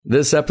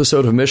This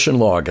episode of Mission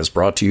Log is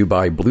brought to you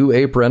by Blue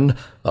Apron,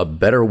 a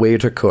better way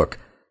to cook.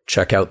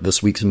 Check out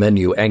this week's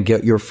menu and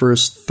get your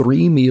first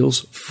 3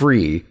 meals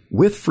free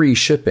with free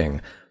shipping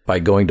by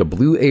going to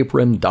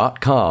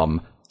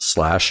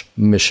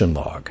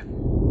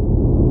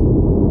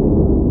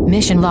blueapron.com/missionlog.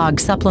 Mission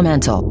Log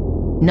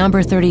Supplemental,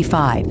 number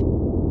 35.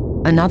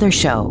 Another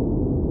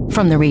show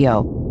from the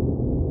Rio.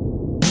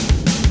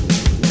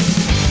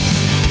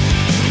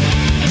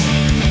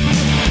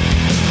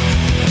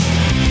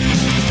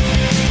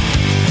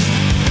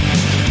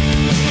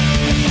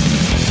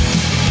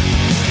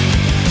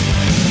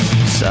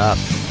 Sup,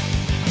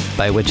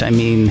 by which I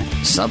mean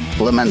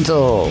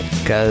supplemental,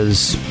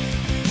 because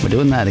we're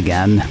doing that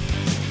again.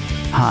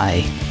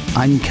 Hi,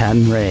 I'm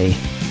Ken Ray.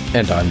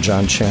 And I'm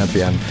John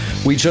Champion.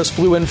 We just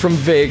flew in from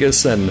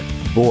Vegas, and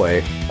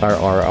boy, are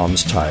our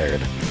arms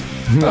tired.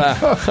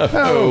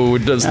 Oh,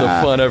 does the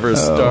fun ever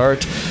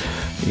start?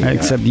 Yeah.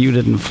 Except you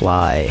didn't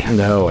fly.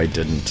 No, I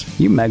didn't.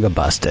 You mega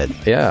busted.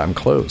 Yeah, I'm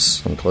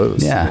close.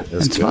 Yeah,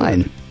 it's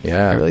fine.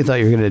 Yeah. I really thought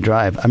you were going to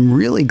drive. I'm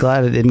really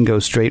glad I didn't go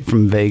straight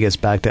from Vegas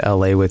back to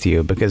LA with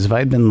you, because if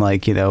I'd been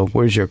like,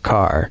 where's your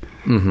car?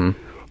 Mm-hmm.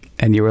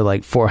 And you were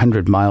like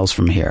 400 miles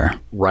from here.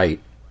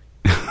 Right.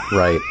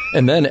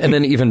 And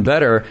then even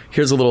better,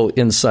 here's a little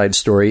inside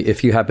story.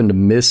 If you happen to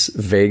miss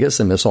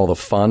Vegas and miss all the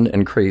fun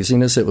and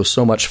craziness, it was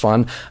so much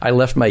fun. I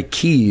left my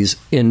keys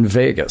in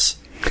Vegas.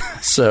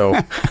 So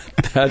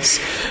that's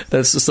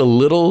just a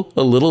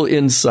little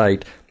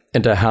insight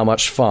into how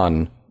much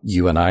fun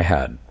you and I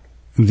had.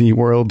 The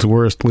world's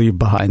worst leave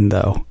behind,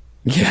 though.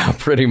 Yeah,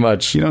 pretty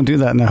much. You don't do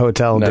that in a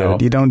hotel,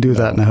 dude. You don't do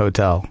that in a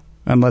hotel.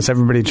 Unless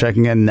everybody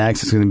checking in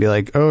next is going to be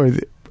like, oh,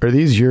 are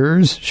these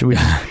yours? Should we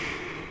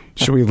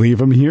leave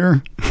them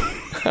here?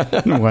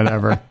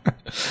 Whatever.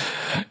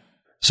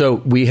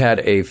 So we had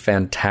a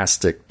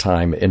fantastic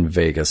time in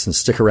Vegas, and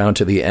stick around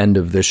to the end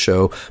of this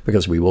show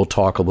because we will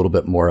talk a little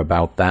bit more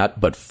about that.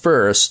 But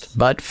first,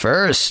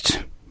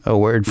 a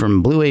word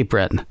from Blue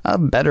Apron, a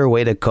better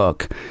way to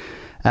cook.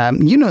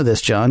 You know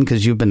this, John,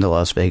 because you've been to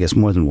Las Vegas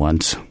more than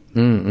once.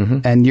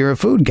 Mm-hmm. And you're a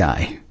food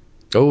guy.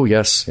 Oh,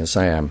 yes,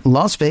 I am.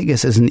 Las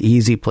Vegas is an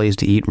easy place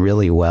to eat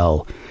really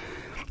well.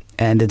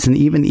 And it's an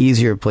even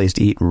easier place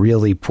to eat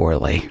really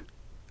poorly.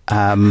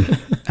 I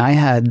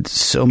had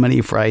so many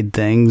fried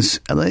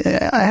things.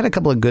 I had a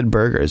couple of good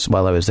burgers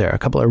while I was there, a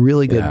couple of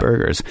really good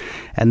burgers.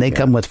 And they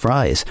come with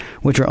fries,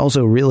 which are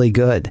also really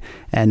good.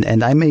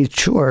 And I made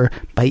sure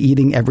by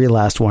eating every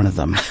last one of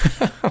them.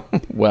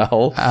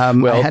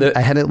 I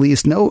had at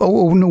least no,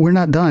 we're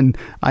not done.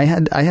 I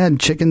had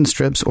chicken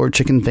strips or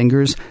chicken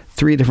fingers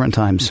 3 different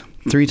times.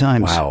 3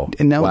 times. Wow.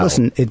 And now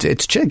listen,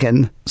 it's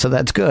chicken, so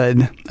that's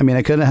good. I mean,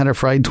 I could have had a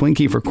fried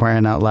Twinkie for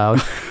crying out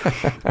loud.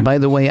 By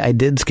the way, I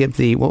did skip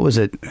the, what was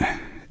it?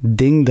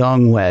 Ding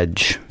Dong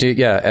Wedge.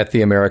 Yeah, at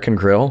the American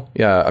Grill.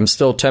 Yeah, I'm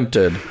still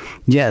tempted.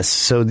 Yes,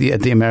 so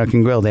at the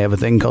American Grill, they have a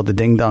thing called the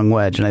Ding Dong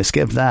Wedge, and I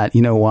skipped that.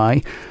 You know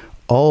why?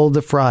 All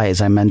the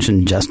fries I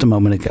mentioned just a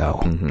moment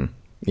ago. Mm-hmm.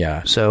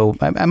 Yeah. So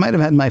I might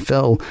have had my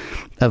fill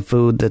of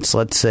food that's,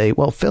 let's say,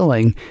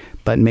 filling,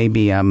 but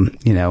maybe,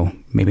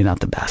 maybe not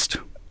the best.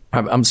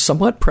 I'm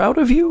somewhat proud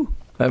of you.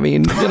 I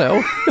mean,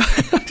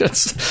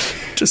 that's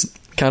just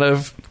kind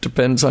of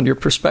depends on your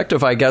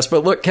perspective, I guess.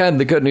 But look, Ken,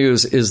 the good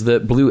news is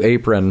that Blue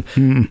Apron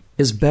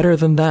is better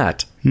than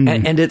that.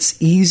 And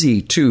it's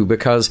easy, too,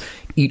 because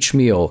each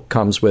meal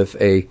comes with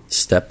a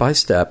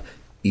step-by-step,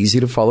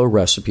 easy-to-follow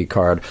recipe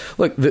card.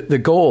 Look, the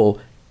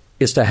goal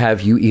is to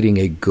have you eating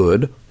a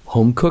good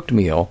home-cooked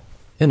meal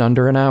in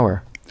under an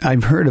hour.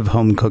 I've heard of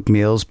home-cooked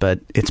meals, but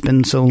it's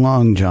been so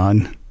long,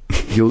 John.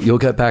 You'll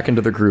get back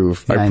into the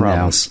groove, I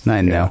promise.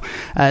 I know.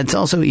 It's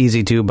also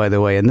easy, too, by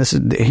the way, and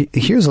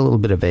here's a little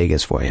bit of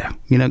Vegas for you.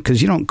 Because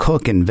you don't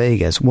cook in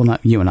Vegas. Well,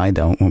 not you and I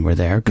don't when we're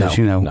there, because,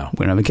 we don't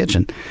have a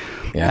kitchen.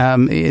 Yeah.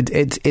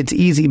 It's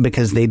easy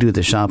because they do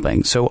the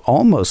shopping. So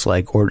almost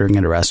like ordering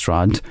at a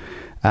restaurant,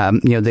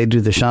 they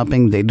do the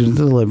shopping, they do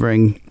the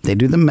delivering, they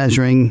do the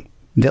measuring.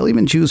 They'll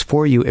even choose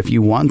for you if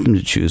you want them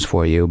to choose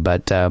for you.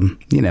 But,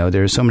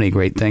 there's so many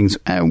great things.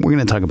 We're going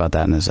to talk about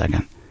that in a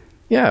second.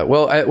 Yeah,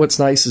 well, what's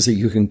nice is that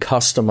you can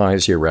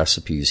customize your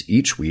recipes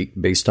each week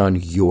based on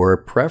your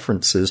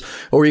preferences,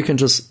 or you can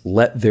just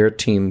let their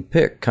team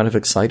pick. Kind of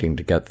exciting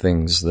to get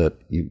things that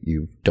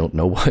you don't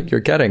know what you're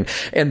getting.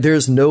 And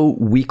there's no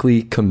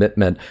weekly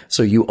commitment,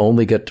 so you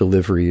only get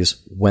deliveries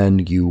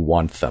when you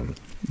want them.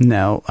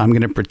 Now, I'm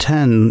going to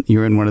pretend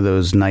you're in one of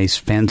those nice,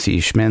 fancy,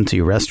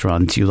 schmancy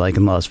restaurants you like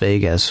in Las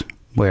Vegas,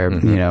 where,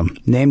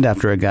 named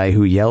after a guy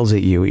who yells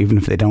at you, even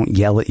if they don't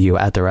yell at you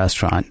at the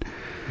restaurant.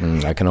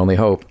 I can only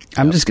hope.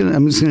 I'm just gonna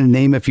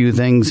name a few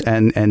things,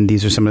 and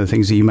these are some of the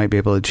things that you might be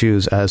able to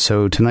choose.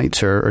 So tonight,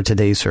 sir, or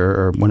today, sir,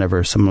 or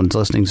whenever someone's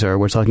listening, sir,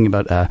 we're talking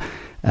about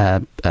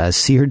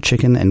seared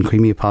chicken and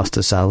creamy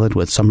pasta salad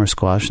with summer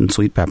squash and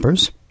sweet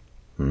peppers.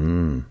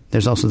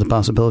 There's also the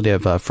possibility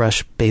of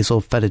fresh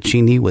basil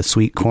fettuccine with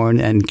sweet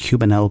corn and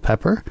cubanelle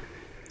pepper.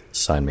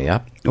 Sign me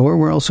up. Or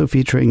we're also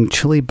featuring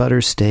chili butter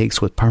steaks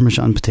with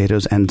Parmesan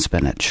potatoes and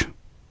spinach.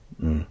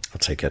 I'll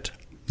take it.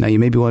 Now, you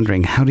may be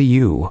wondering, how do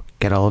you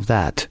get all of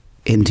that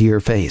into your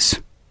face.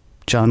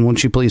 John,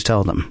 won't you please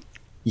tell them?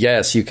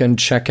 Yes, you can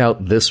check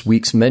out this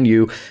week's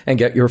menu and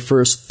get your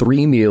first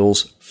 3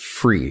 meals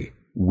free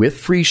with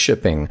free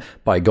shipping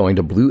by going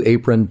to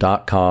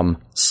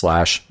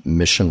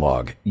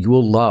blueapron.com/missionlog. You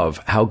will love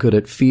how good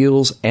it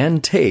feels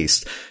and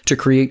tastes to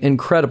create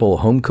incredible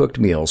home-cooked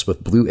meals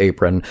with Blue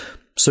Apron.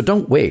 So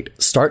don't wait.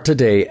 Start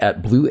today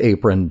at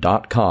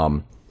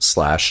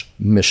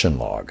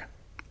blueapron.com/missionlog.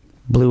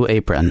 Blue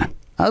Apron,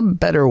 a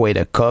better way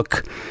to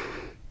cook.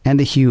 And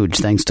a huge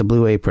thanks to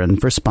Blue Apron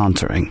for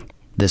sponsoring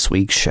this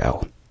week's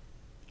show.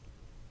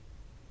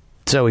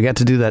 So we got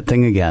to do that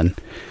thing again.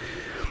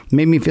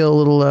 Made me feel a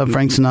little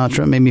Frank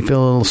Sinatra, made me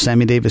feel a little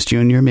Sammy Davis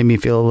Jr., made me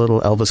feel a little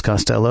Elvis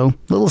Costello, a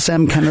little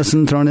Sam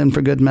Kinison thrown in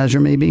for good measure,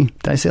 maybe.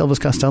 Did I say Elvis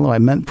Costello? I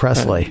meant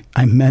Presley.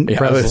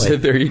 Presley.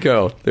 There you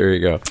go.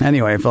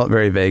 Anyway, I felt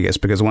very Vegas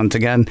because once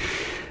again,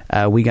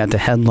 we got to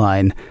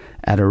headline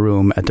at a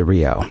room at the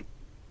Rio.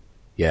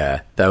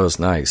 Yeah, that was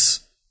nice.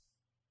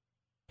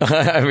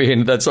 I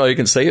mean, that's all you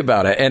can say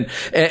about it. And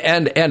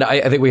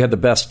I think we had the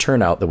best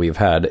turnout that we've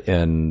had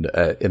in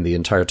the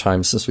entire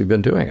time since we've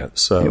been doing it.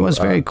 So it was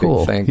very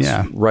cool. Thanks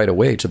right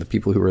away to the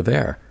people who were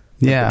there.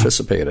 Yeah.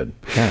 Participated.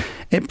 Yeah.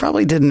 It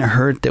probably didn't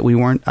hurt that we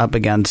weren't up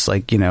against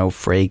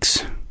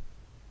Frakes.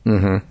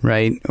 Mm-hmm.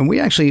 Right. And we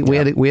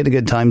had a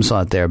good time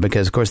slot there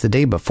because, of course, the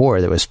day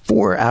before there was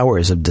 4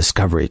 hours of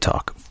Discovery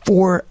talk.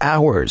 4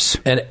 hours.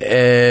 And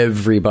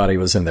everybody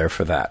was in there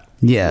for that.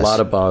 Yes. A lot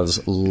of buzz,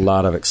 a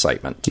lot of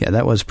excitement. Yeah,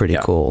 that was pretty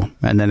cool.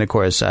 And then, of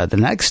course, the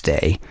next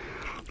day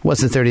was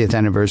the 30th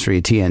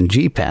anniversary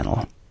TNG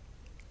panel.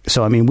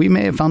 So, I mean, we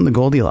may have found the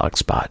Goldilocks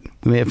spot.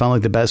 We may have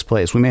found the best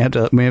place. We may have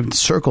to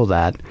circle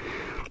that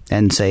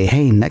and say,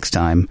 hey, next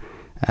time,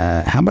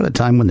 how about a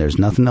time when there's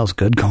nothing else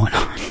good going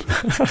on?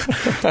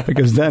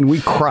 Because then we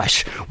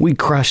crush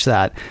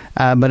that.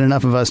 But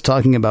enough of us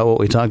talking about what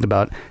we talked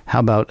about. How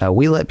about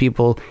we let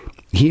people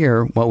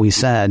hear what we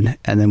said,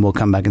 and then we'll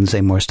come back and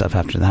say more stuff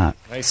after that.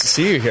 Nice to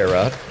see you here,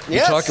 Rod.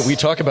 Yes. We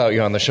talk about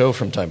you on the show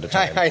from time to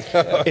time. I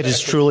know. It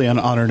is truly an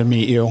honor to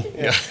meet you.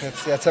 Yeah.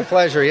 It's a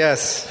pleasure,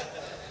 yes.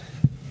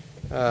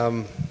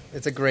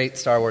 It's a great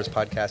Star Wars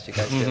podcast you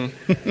guys do.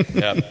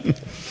 Yeah.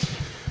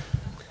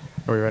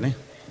 Are we ready?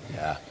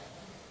 Yeah.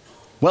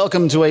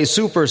 Welcome to a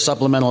super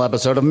supplemental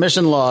episode of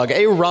Mission Log,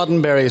 a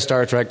Roddenberry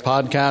Star Trek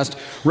podcast,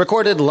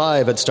 recorded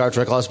live at Star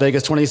Trek Las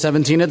Vegas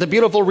 2017 at the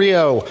beautiful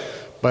Rio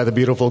by the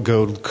beautiful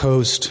Gold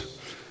Coast.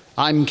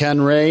 I'm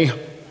Ken Ray.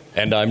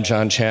 And I'm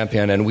John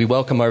Champion, and we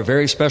welcome our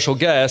very special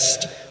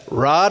guest,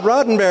 Rod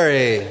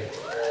Roddenberry.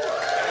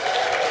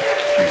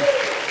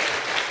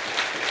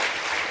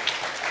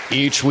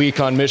 Each week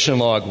on Mission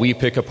Log, we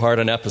pick apart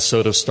an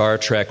episode of Star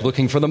Trek,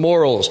 looking for the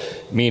morals,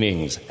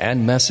 meanings,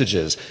 and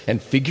messages, and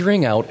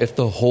figuring out if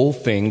the whole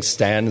thing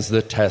stands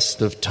the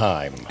test of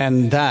time.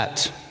 And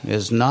that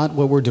is not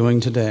what we're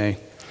doing today.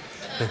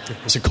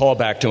 It's a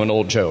callback to an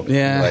old joke.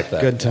 Yeah, like that.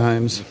 Good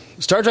times.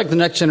 Star Trek The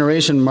Next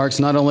Generation marks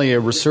not only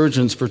a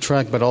resurgence for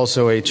Trek, but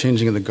also a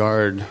changing of the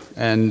guard.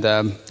 And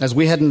as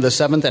we head into the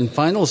 7th and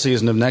final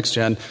season of Next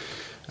Gen,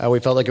 we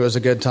felt like it was a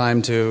good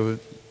time to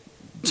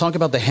talk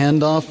about the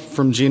handoff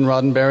from Gene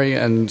Roddenberry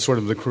and sort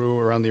of the crew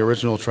around the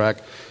original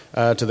Trek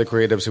to the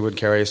creatives who would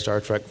carry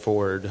Star Trek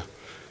forward.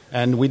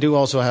 And we do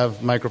also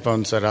have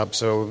microphones set up,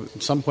 so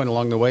at some point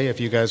along the way, if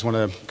you guys want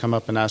to come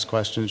up and ask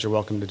questions, you're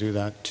welcome to do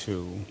that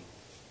too.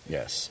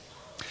 Yes.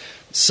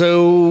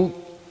 So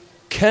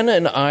Ken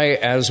and I,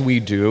 as we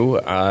do,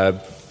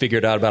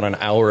 figured out about an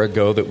hour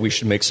ago that we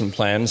should make some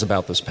plans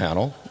about this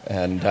panel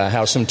and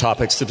have some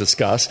topics to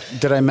discuss.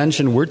 Did I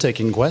mention we're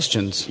taking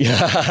questions?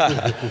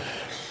 Yeah.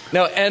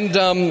 Now,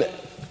 and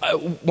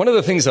one of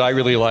the things that I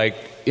really like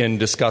in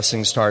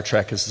discussing Star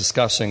Trek is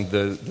discussing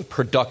the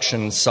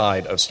production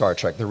side of Star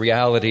Trek, the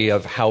reality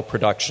of how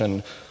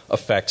production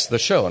affects the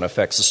show and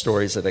affects the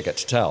stories that they get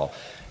to tell.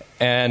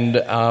 And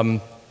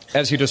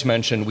as you just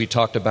mentioned, we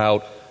talked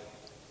about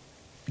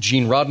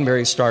Gene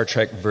Roddenberry Star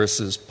Trek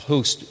versus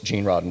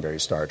post-Gene Roddenberry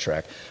Star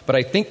Trek. But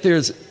I think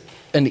there's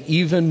an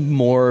even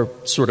more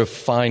sort of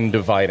fine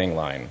dividing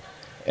line.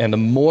 And the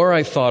more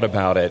I thought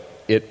about it,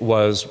 it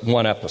was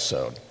one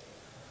episode.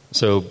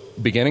 So,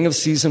 beginning of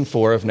Season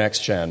 4 of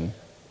Next Gen,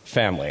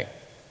 Family.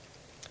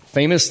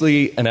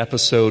 Famously, an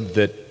episode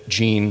that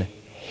Gene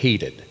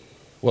hated.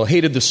 Well,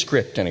 hated the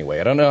script anyway.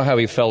 I don't know how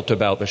he felt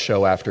about the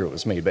show after it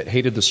was made, but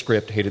hated the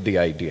script, hated the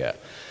idea.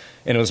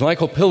 And it was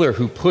Michael Piller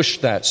who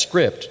pushed that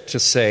script to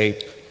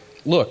say,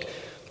 look,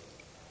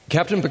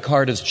 Captain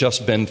Picard has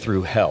just been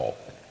through hell.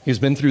 He's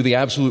been through the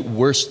absolute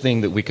worst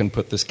thing that we can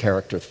put this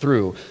character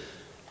through.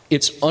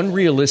 It's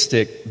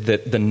unrealistic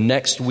that the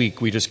next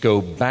week we just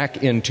go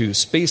back into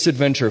space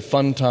adventure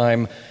fun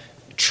time,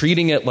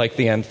 treating it like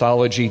the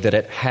anthology that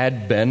it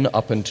had been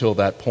up until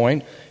that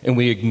point, and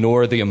we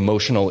ignore the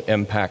emotional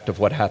impact of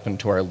what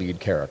happened to our lead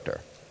character.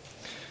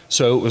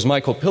 So it was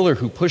Michael Piller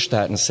who pushed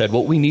that and said,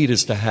 what we need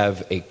is to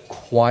have a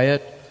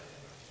quiet,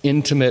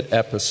 intimate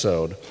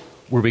episode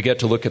where we get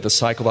to look at the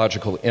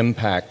psychological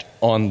impact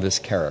on this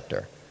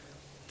character.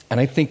 And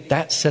I think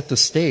that set the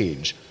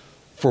stage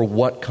for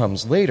what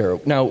comes later.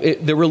 Now,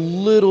 there were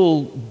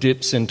little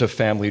dips into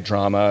family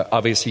drama.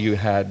 Obviously, you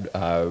had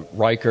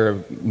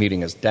Riker meeting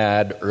his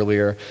dad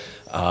earlier.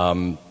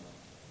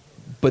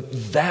 But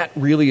that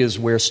really is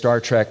where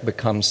Star Trek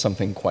becomes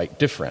something quite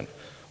different,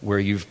 where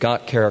you've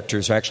got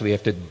characters who actually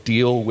have to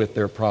deal with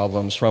their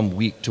problems from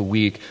week to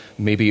week,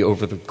 maybe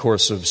over the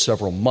course of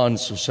several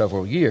months or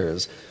several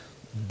years,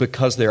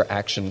 because their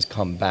actions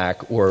come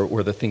back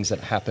or the things that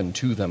happen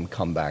to them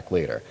come back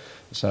later.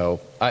 So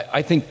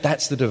I think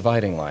that's the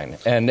dividing line.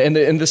 And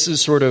this is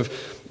sort of,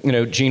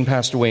 Gene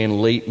passed away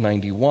in late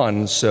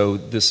 91, so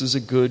this is a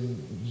good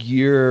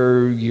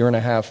year and a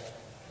half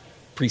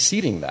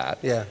preceding that.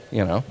 Yeah.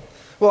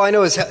 Well, I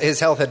know his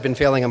health had been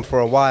failing him for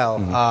a while.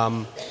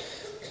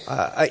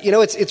 Mm-hmm.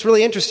 It's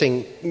really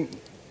interesting.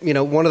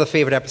 One of the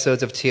favorite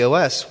episodes of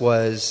TOS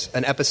was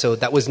an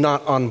episode that was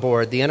not on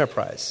board the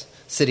Enterprise,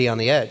 City on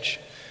the Edge.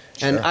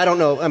 Sure. And I don't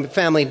know,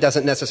 family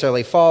doesn't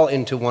necessarily fall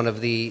into one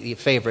of the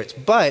favorites,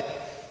 but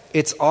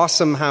it's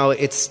awesome how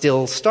it's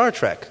still Star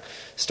Trek.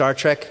 Star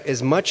Trek,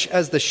 as much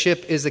as the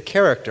ship is a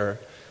character,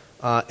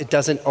 it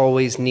doesn't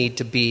always need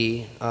to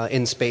be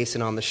in space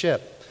and on the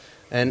ship.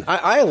 And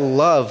I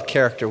love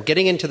character,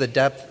 getting into the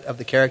depth of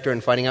the character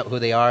and finding out who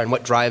they are and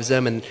what drives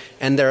them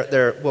and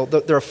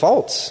their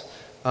faults,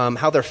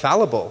 how they're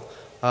fallible,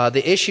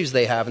 the issues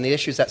they have and the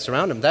issues that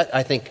surround them. That,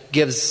 I think,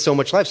 gives so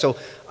much life. So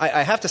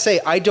I have to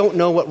say, I don't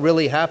know what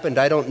really happened.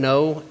 I don't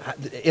know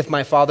if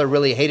my father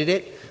really hated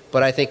it,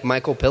 but I think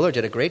Michael Piller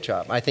did a great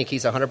job. I think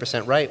he's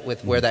 100% right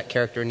with where that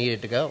character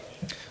needed to go.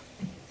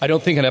 I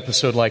don't think an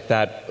episode like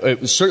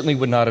that certainly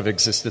would not have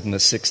existed in the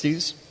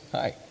 60s.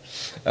 Hi.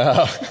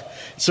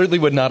 Certainly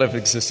would not have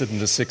existed in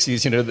the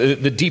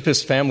 60s. The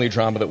deepest family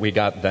drama that we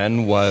got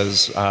then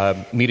was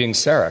meeting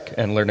Sarek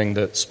and learning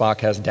that Spock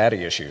has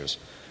daddy issues.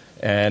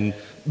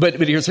 But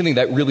here's something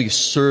that really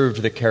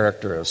served the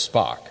character of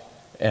Spock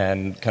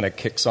and kind of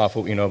kicks off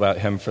what we know about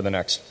him for the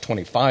next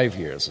 25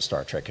 years of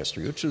Star Trek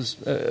history, which is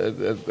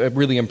a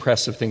really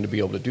impressive thing to be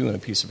able to do in a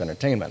piece of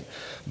entertainment.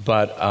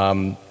 But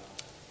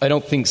I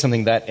don't think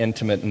something that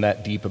intimate and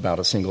that deep about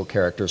a single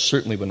character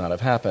certainly would not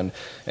have happened.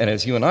 And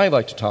as you and I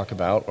like to talk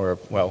about,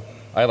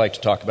 I like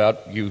to talk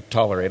about, you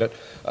tolerate it,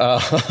 I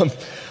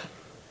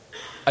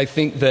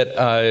think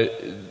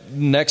that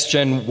Next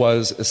Gen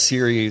was a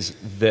series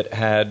that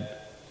had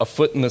a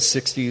foot in the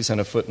 60s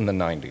and a foot in the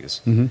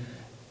 90s. Mm-hmm.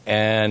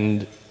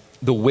 And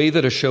the way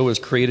that a show was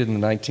created in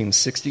the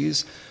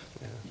 1960s,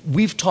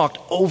 we've talked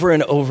over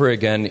and over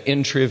again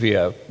in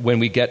trivia when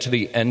we get to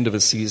the end of a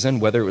season,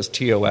 whether it was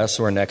TOS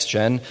or Next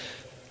Gen,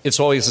 it's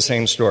always the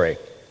same story.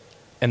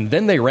 And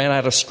then they ran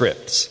out of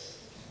scripts.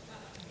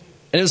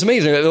 And it's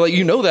amazing.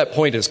 That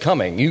point is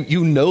coming.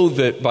 You know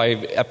that by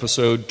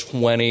episode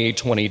 20,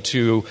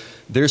 22,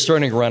 they're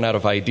starting to run out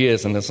of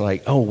ideas. And it's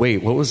like, oh,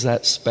 wait, what was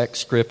that spec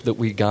script that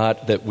we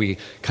got that we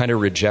kind of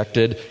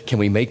rejected? Can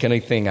we make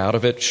anything out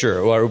of it?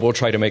 Sure, or we'll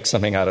try to make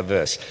something out of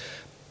this.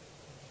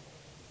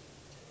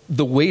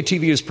 The way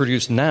TV is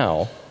produced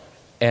now,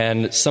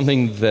 and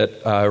something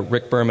that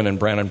Rick Berman and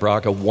Brandon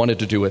Braga wanted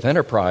to do with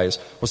Enterprise,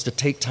 was to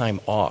take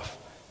time off,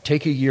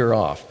 take a year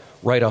off,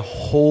 write a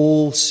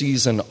whole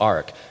season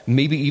arc,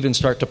 maybe even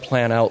start to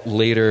plan out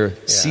later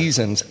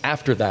seasons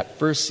after that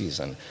first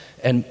season.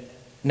 And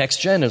Next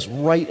Gen is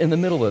right in the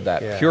middle of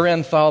that. Yeah. Pure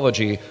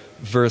anthology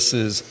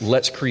versus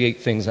let's create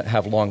things that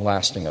have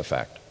long-lasting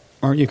effect.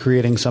 Aren't you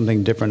creating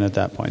something different at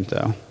that point,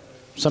 though?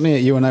 Something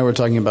that you and I were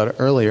talking about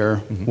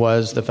earlier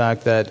was the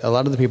fact that a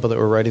lot of the people that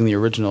were writing the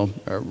original,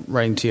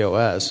 writing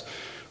TOS,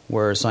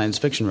 were science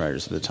fiction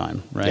writers at the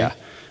time, right? Yeah.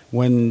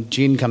 When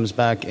Gene comes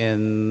back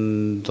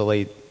in the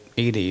late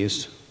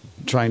 80s,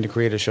 trying to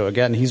create a show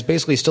again, he's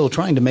basically still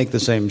trying to make the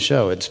same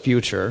show. It's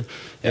future.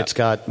 Yeah. It's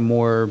got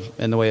more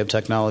in the way of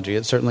technology.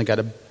 It's certainly got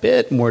a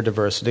bit more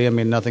diversity. I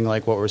mean, nothing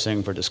like what we're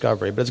seeing for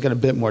Discovery, but it's got a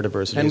bit more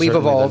diversity. And we've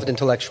evolved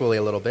intellectually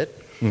a little bit.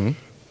 Mm-hmm.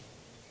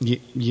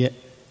 Yeah.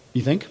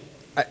 You think?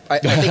 I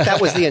think that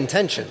was the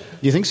intention.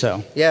 You think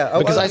so? Yeah.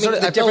 Because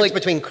the difference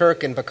between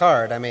Kirk and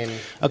Picard,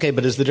 Okay,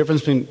 but is the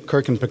difference between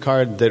Kirk and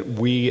Picard that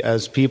we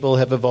as people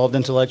have evolved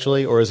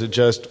intellectually, or is it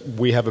just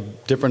we have a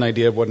different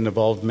idea of what an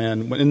evolved man...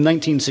 In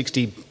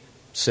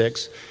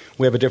 1966,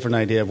 we have a different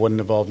idea of what an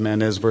evolved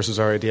man is versus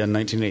our idea in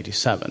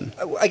 1987.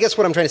 I guess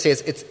what I'm trying to say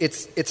is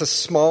it's a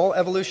small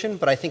evolution,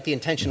 but I think the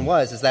intention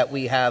is that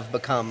we have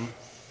become...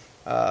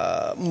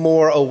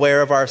 more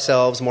aware of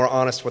ourselves, more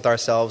honest with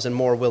ourselves, and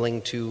more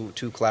willing to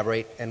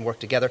collaborate and work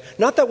together.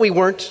 Not that we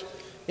weren't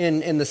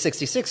in the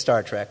 66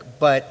 Star Trek,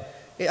 but,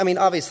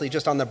 obviously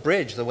just on the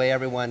bridge, the way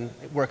everyone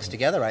works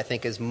together, I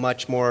think, is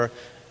much more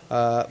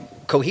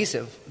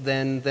cohesive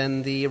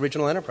than the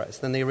original Enterprise,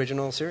 than the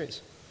original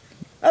series.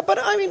 But,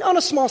 on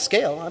a small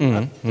scale.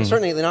 I'm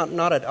certainly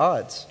not at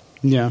odds.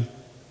 Yeah.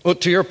 Well,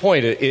 to your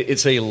point,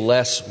 it's a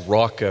less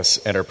raucous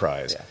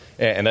Enterprise. Yeah.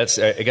 And that's,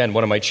 again,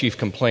 one of my chief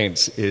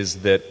complaints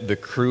is that the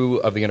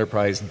crew of the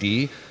Enterprise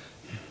D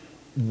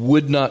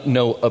would not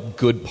know a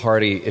good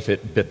party if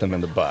it bit them in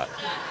the butt.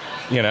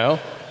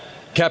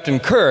 Captain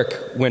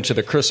Kirk went to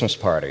the Christmas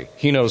party.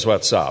 He knows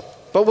what's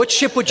up. But which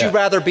ship would you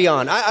rather be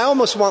on? I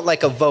almost want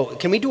like a vote.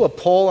 Can we do a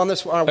poll on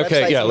this on our website?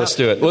 Okay, yeah, let's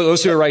do it. Well,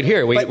 let's do it right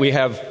here. We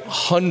have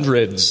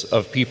hundreds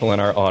of people in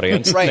our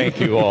audience. Right. Thank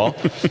you all.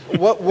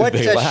 What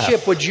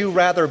ship would you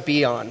rather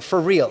be on, for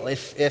real?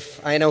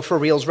 If I know for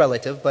real's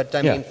relative, but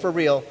I mean for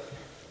real.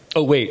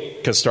 Oh, wait,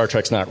 because Star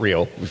Trek's not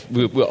real.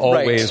 We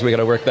always, we got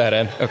to work that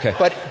in. Okay.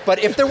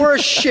 But if there were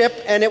a ship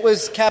and it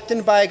was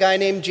captained by a guy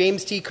named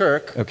James T.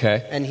 Kirk,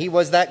 okay, and he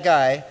was that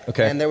guy,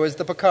 okay, and there was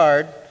the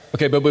Picard.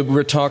 Okay, but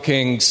we're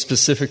talking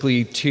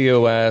specifically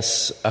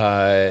TOS,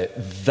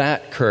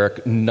 that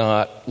Kirk,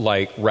 not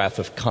like Wrath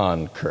of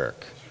Khan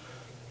Kirk.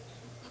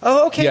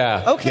 Oh, okay.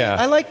 Yeah. Okay, yeah.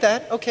 I like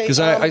that. Okay.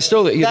 Because I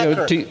still,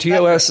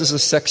 TOS is a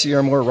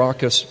sexier, more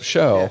raucous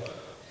show. Yeah.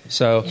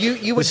 So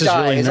you would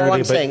die. Really is all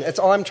I'm saying. It's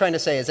all I'm trying to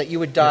say is that you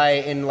would die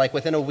in like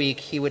within a week.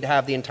 He would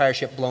have the entire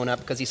ship blown up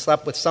because he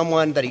slept with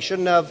someone that he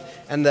shouldn't have,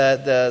 and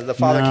the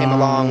father came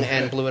along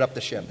and blew it up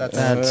the ship. That's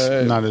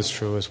not as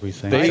true as we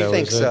think. I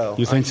think so.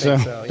 You think so?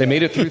 Yeah. They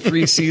made it through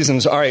 3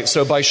 seasons. All right.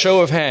 So by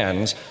show of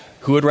hands,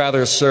 who would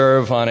rather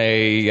serve on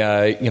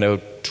a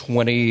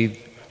 20?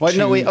 Well,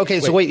 no, wait. Okay,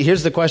 so wait.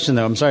 Here's the question,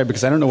 though. I'm sorry,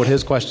 because I don't know what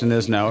his question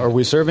is now. Are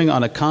we serving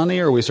on a Connie,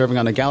 or are we serving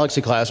on a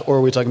Galaxy class, or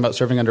are we talking about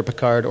serving under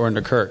Picard or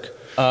under Kirk?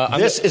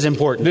 This is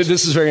important. This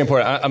is very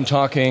important. I'm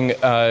talking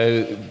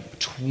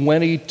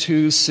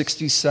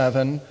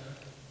 2267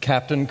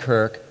 Captain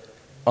Kirk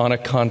on a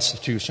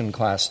Constitution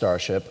class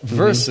starship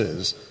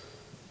versus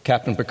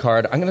Captain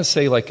Picard. I'm going to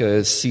say like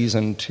a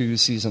season 2,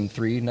 season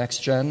 3 next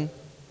gen.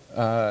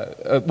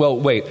 Well,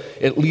 wait,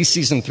 at least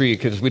season 3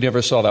 because we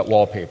never saw that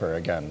wallpaper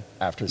again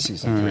after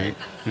season 3. Right.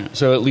 Yeah.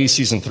 So at least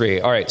season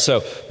 3. All right.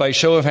 So by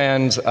show of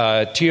hands,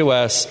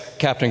 TOS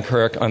Captain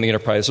Kirk on the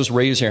Enterprise. Just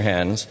raise your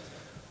hands.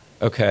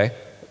 Okay.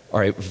 All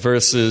right.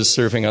 Versus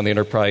serving on the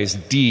Enterprise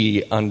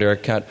D under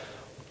Okay.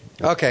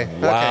 Wow. Okay.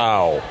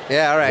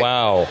 Yeah. All right.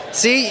 Wow.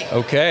 See.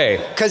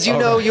 Okay. Because you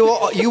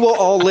will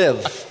all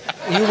live.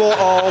 You will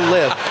all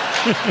live.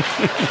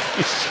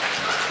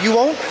 You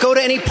won't go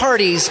to any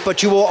parties,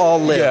 but you will all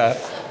live. Yeah.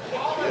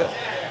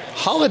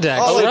 Holodeck.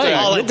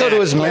 Holodeck. You'll go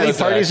to as many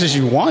parties as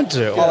you want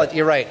to. Yeah.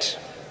 You're right.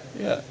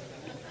 Yeah.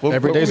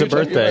 Every day's a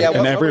birthday,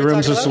 and every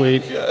room's a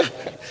suite. Yeah.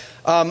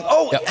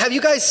 Have you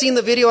guys seen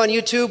the video on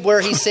YouTube where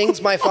he sings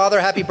 "My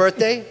Father, Happy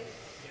Birthday"?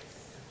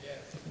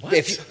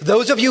 If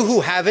those of you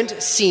who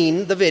haven't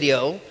seen the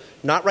video,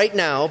 not right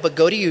now, but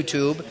go to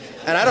YouTube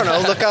and I don't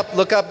know,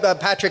 look up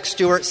Patrick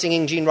Stewart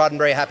singing Gene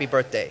Roddenberry "Happy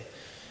Birthday."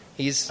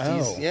 He's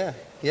yeah.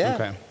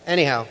 Okay.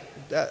 Anyhow,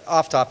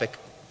 off topic.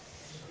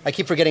 I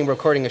keep forgetting we're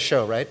recording a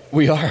show, right?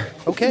 We are.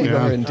 Okay. We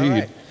are indeed.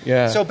 Right.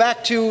 Yeah. So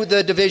back to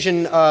the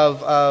division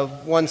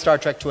of one Star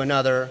Trek to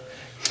another.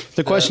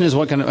 The question is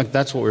what kind of,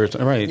 that's what we were,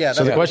 right. Yeah,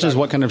 so the question is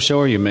what kind of show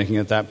are you making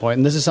at that point?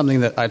 And this is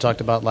something that I talked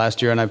about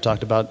last year and I've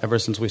talked about ever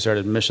since we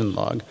started Mission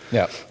Log.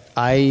 Yeah.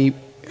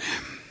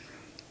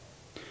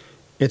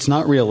 It's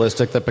not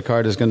realistic that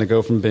Picard is going to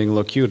go from being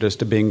locutus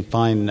to being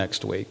fine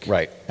next week.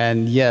 Right.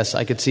 And yes,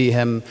 I could see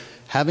him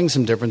having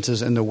some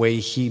differences in the way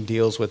he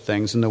deals with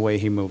things and the way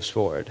he moves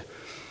forward.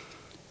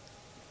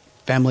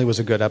 Family was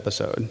a good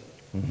episode.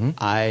 Mm-hmm.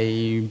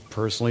 I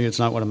personally, it's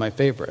not one of my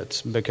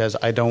favorites because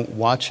I don't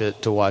watch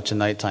it to watch a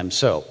nighttime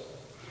soap.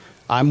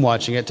 I'm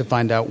watching it to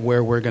find out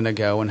where we're going to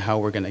go and how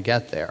we're going to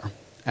get there.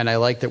 And I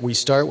like that we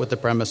start with the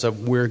premise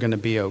of we're going to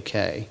be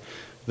okay.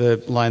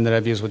 The line that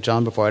I've used with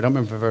John before, I don't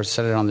remember if I've ever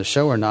said it on the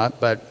show or not,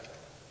 but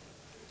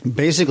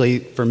basically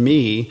for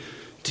me,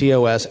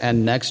 TOS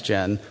and Next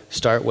Gen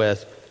start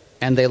with,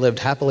 and they lived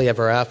happily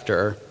ever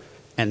after,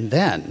 and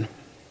then...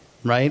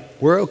 right?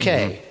 We're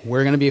okay. Mm-hmm.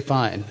 We're going to be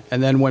fine.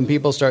 And then when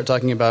people start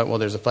talking about, well,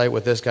 there's a fight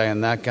with this guy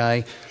and that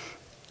guy,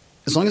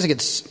 as long as it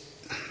gets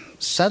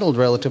settled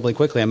relatively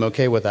quickly, I'm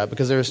okay with that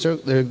because there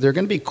are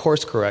going to be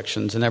course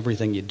corrections in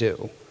everything you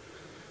do.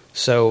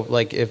 So,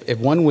 like, if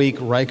 1 week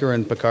Riker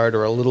and Picard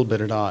are a little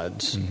bit at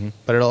odds,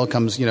 but it all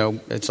comes,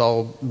 it's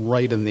all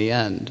right in the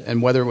end.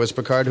 And whether it was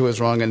Picard who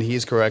was wrong and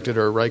he's corrected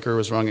or Riker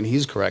was wrong and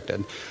he's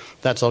corrected,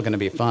 that's all going to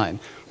be fine.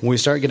 When we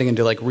start getting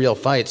into, like, real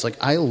fights, like,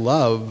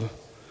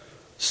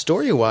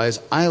 story-wise,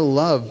 I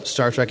love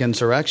Star Trek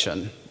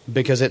Insurrection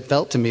because it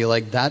felt to me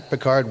like that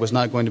Picard was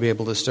not going to be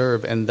able to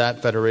serve in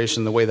that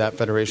Federation the way that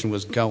Federation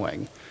was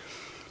going,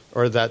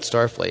 or that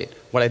Starfleet.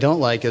 What I don't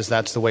like is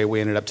that's the way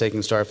we ended up taking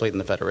Starfleet in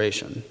the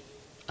Federation.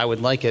 I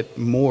would like it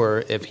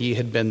more if he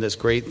had been this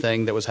great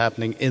thing that was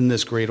happening in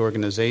this great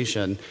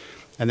organization,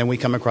 and then we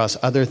come across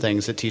other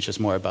things that teach us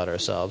more about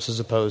ourselves, as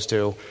opposed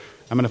to,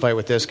 I'm going to fight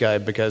with this guy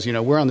because,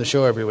 we're on the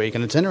show every week,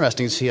 and it's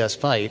interesting to see us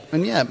fight.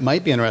 And, yeah, it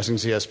might be interesting to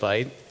see us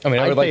fight. I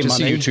mean, I would like to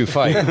see you two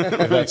fight,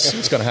 if that's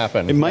what's going to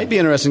happen. It might be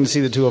interesting to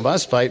see the two of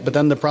us fight, but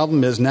then the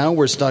problem is now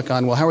we're stuck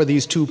on, well, how are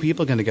these two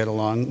people going to get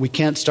along? We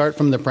can't start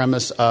from the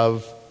premise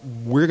of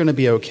we're going to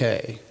be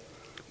okay.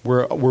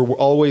 We're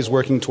always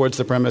working towards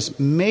the premise,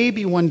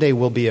 maybe one day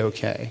we'll be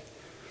okay,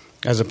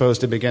 as opposed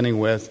to beginning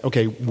with,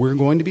 okay, we're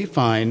going to be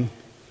fine,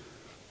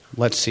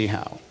 let's see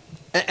how.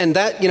 And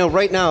that,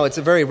 right now it's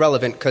very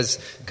relevant because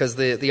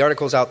the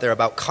article's out there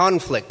about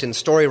conflict in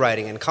story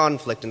writing and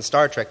conflict in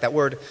Star Trek. That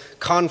word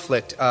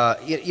conflict,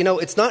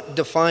 it's not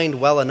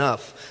defined well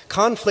enough.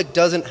 Conflict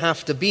doesn't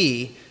have to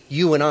be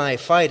you and I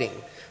fighting.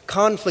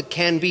 Conflict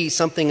can be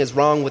something is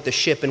wrong with the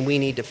ship and we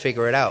need to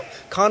figure it out.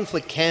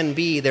 Conflict can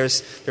be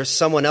there's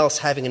someone else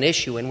having an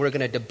issue and we're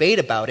going to debate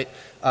about it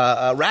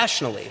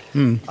rationally.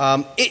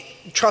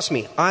 Trust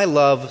me, I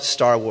love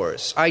Star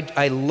Wars.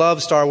 I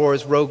love Star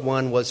Wars. Rogue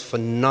One was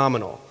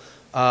phenomenal.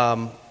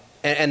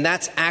 And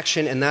that's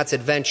action and that's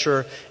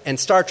adventure. And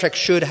Star Trek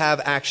should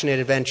have action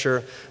and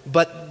adventure.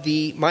 But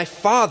my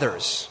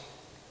father's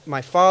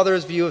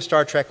view of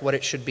Star Trek, what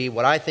it should be,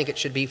 what I think it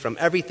should be from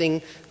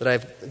everything that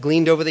I've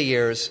gleaned over the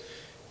years,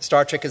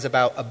 Star Trek is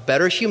about a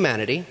better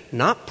humanity,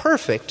 not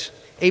perfect,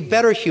 a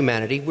better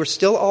humanity. We're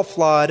still all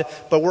flawed,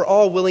 but we're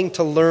all willing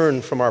to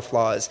learn from our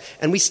flaws.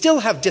 And we still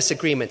have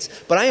disagreements,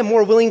 but I am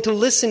more willing to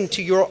listen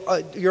to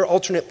your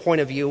alternate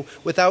point of view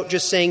without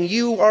just saying,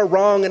 you are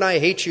wrong and I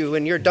hate you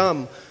and you're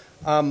dumb.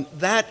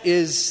 That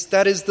is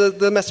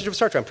the message of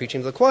Star Trek. I'm preaching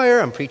to the choir,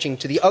 I'm preaching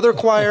to the other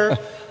choir,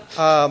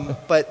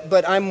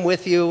 but I'm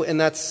with you, and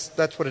that's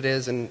what it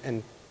is.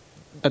 And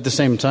at the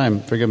same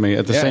time, forgive me,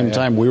 at the same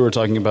time, we were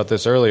talking about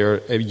this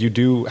earlier, you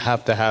do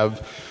have to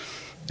have,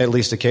 at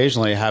least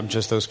occasionally, have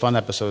just those fun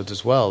episodes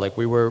as well. Like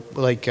we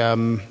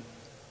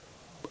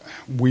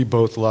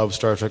both love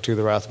Star Trek II: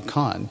 The Wrath of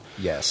Khan.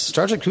 Yes.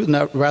 Star Trek II: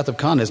 The Wrath of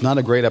Khan is not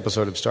a great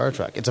episode of Star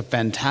Trek. It's a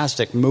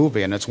fantastic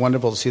movie, and it's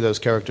wonderful to see those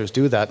characters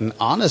do that. And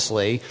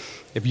honestly,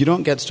 if you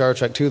don't get Star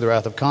Trek II: The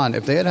Wrath of Khan,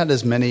 if they had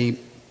as many...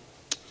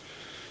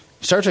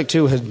 Star Trek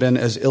II has been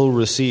as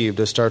ill-received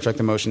as Star Trek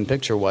the Motion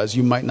Picture was,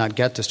 you might not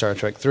get to Star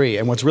Trek III.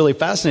 And what's really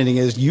fascinating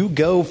is you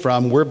go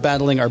from we're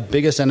battling our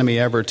biggest enemy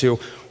ever to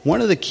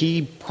one of the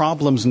key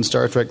problems in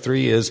Star Trek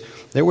III is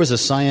there was a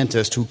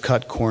scientist who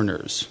cut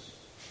corners.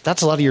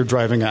 That's a lot of your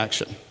driving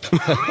action.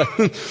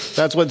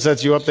 That's what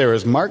sets you up there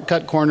is Mark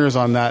cut corners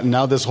on that, and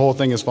now this whole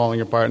thing is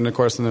falling apart. And, of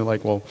course, then they're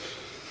like, well...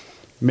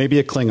 Maybe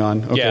a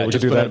Klingon. Okay, we could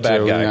do that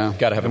too. Yeah.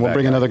 Got to have. And we'll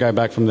bring another guy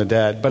back from the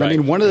dead. But right. I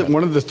mean, one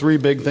of the three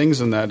big things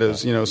in that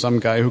is some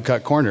guy who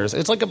cut corners.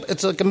 It's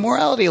like a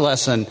morality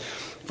lesson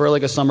for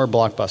like a summer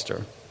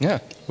blockbuster. Yeah,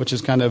 which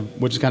is kind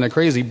of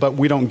crazy. But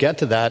we don't get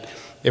to that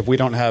if we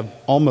don't have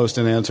almost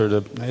an answer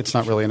to. It's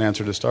not really an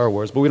answer to Star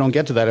Wars, but we don't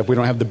get to that if we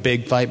don't have the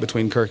big fight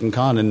between Kirk and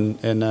Khan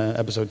in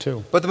Episode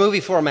 2. But the movie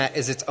format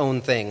is its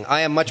own thing.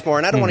 I am much more,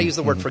 and I don't want to use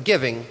the word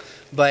forgiving.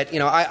 But,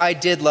 I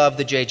did love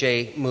the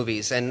JJ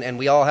movies, and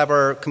we all have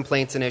our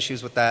complaints and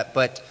issues with that.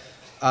 But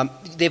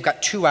they've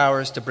got 2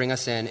 hours to bring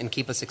us in and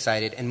keep us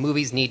excited, and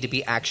movies need to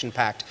be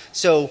action-packed.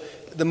 So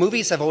the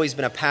movies have always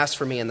been a pass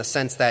for me in the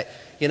sense that,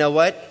 you know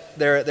what,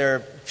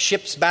 they're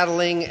ships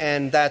battling,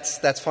 and that's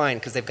fine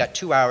because they've got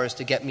 2 hours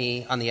to get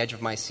me on the edge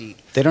of my seat.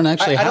 They don't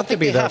actually I have don't to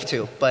be think they that. have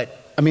to,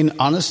 but... I mean,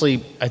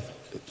 honestly,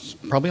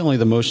 probably only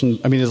the motion...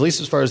 I mean, at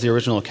least as far as the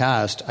original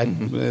cast,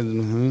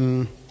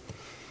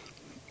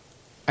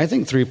 I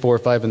think 3, 4,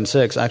 5, and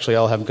 6 actually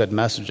all have good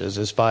messages.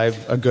 Is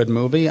 5 a good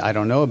movie? I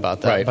don't know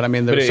about that. Right. But I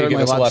mean, there's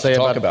certainly a lot to say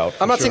about.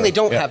 I'm not saying they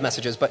don't have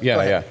messages, but go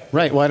ahead. Yeah.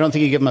 Right. Well, I don't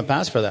think you give them a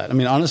pass for that. I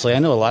mean, honestly, I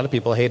know a lot of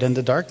people hate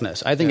Into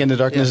Darkness. I think Into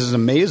Darkness is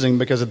amazing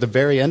because at the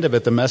very end of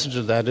it, the message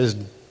of that is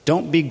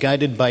don't be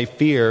guided by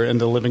fear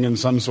into living in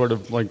some sort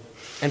of like...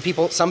 And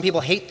some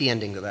people hate the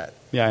ending to that.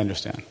 Yeah, I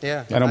understand.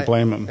 Yeah. I don't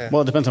blame them. Yeah.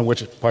 Well, it depends on which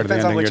part of the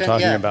ending you're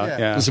talking about.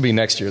 Yeah. This will be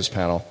next year's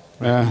panel.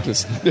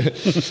 Just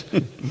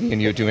me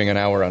and you doing an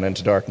hour on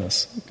Into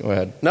Darkness. Go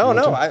ahead. No,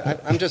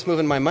 I'm just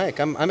moving my mic.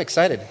 I'm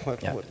excited.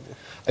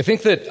 I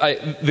think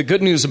that the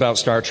good news about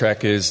Star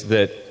Trek is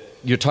that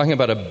you're talking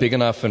about a big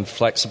enough and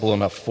flexible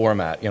enough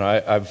format.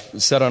 I've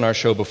said on our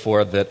show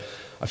before that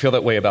I feel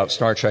that way about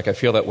Star Trek. I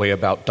feel that way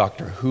about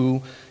Doctor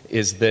Who,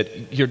 is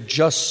that you're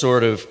just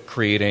sort of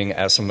creating,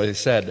 as somebody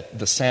said,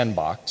 the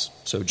sandbox.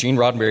 So Gene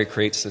Roddenberry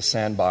creates this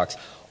sandbox.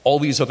 All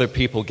these other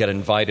people get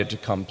invited to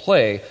come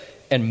play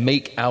and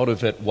make out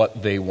of it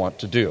what they want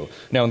to do.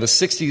 Now, in the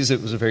 60s,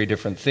 it was a very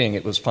different thing.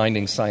 It was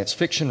finding science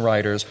fiction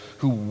writers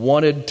who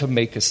wanted to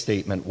make a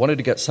statement, wanted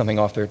to get something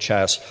off their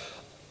chest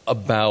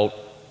about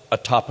a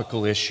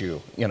topical issue,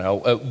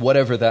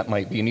 whatever that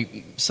might be. And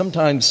you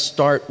sometimes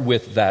start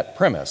with that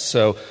premise.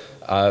 So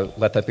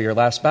let that be your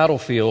last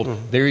battlefield.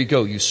 Mm-hmm. There you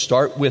go. You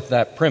start with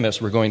that premise.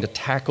 We're going to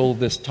tackle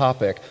this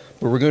topic,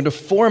 but we're going to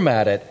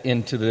format it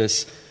into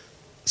this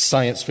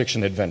science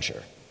fiction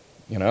adventure.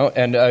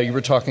 And you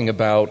were talking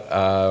about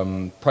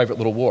Private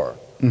Little War,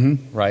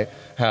 right?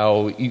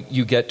 How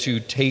you get to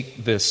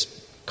take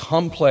this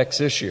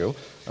complex issue,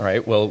 all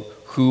right, well,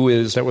 who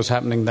is... That was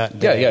happening that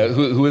day. Yeah,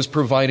 who is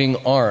providing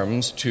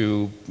arms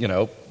to,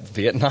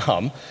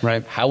 Vietnam.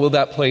 Right. How will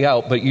that play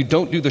out? But you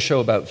don't do the show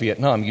about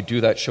Vietnam. You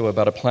do that show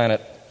about a planet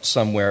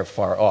somewhere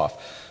far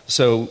off.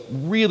 So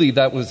really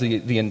that was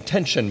the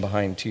intention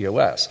behind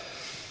TOS.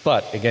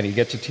 But, again, you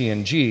get to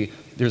TNG,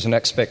 there's an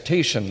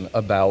expectation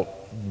about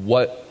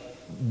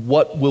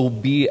what will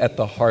be at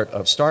the heart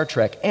of Star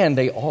Trek, and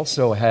they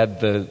also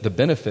had the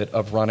benefit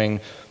of running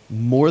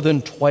more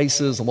than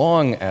twice as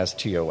long as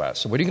TOS.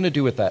 So what are you going to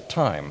do at that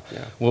time?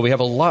 Yeah. Well, we have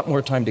a lot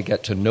more time to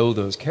get to know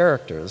those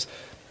characters.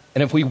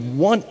 And if we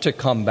want to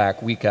come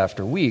back week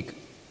after week,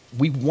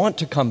 we want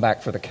to come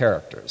back for the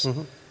characters.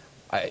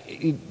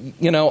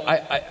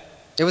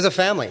 It was a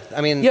family. I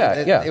mean,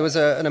 it was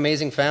an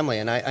amazing family,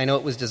 and I know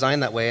it was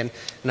designed that way. And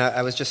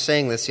I was just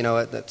saying this,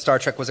 that Star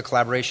Trek was a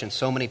collaboration.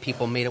 So many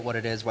people made it what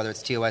it is, whether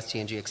it's TOS,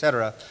 TNG,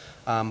 etc.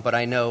 But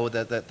I know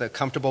that the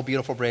comfortable,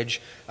 beautiful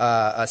bridge,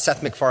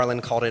 Seth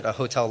MacFarlane called it a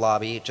hotel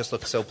lobby. It just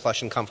looked so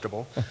plush and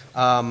comfortable.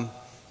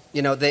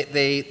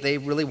 They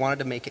really wanted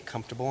to make it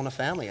comfortable in a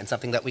family and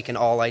something that we can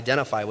all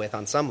identify with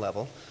on some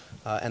level.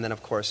 And then,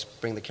 of course,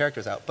 bring the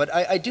characters out. But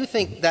I do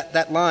think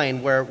that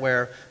line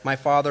where my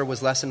father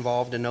was less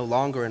involved and no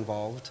longer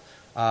involved,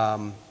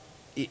 and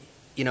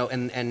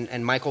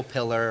Michael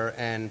Piller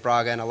and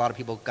Braga and a lot of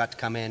people got to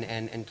come in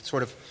and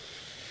sort of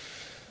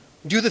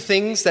do the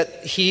things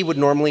that he would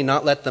normally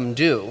not let them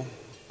do.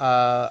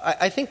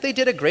 I think they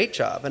did a great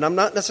job. And I'm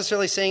not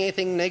necessarily saying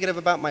anything negative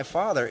about my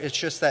father. It's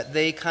just that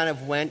they kind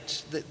of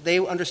they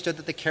understood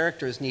that the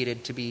characters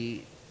needed to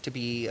be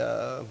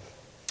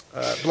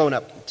blown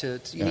up.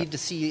 You need to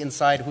see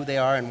inside who they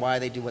are and why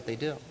they do what they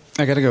do.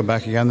 I got to go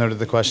back again, though, to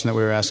the question that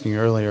we were asking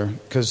earlier,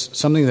 because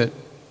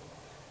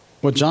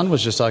what John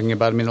was just talking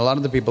about, I mean, a lot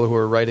of the people who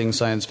were writing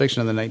science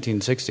fiction in the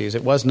 1960s,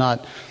 it was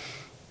not,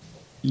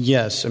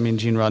 yes, I mean,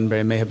 Gene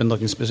Roddenberry may have been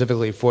looking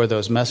specifically for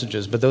those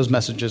messages, but those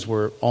messages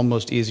were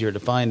almost easier to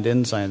find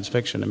in science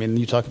fiction. I mean,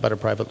 you talk about A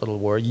Private Little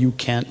War, you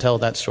can't tell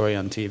that story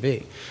on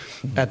TV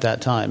at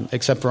that time,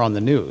 except for on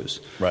the news.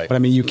 Right. But I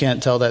mean, you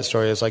can't tell that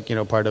story as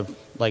part of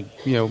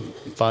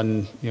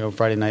fun,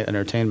 Friday night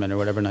entertainment or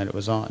whatever night it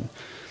was on.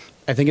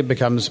 I think it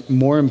becomes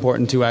more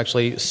important to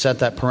actually set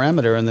that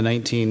parameter in the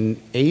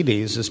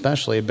 1980s,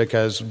 especially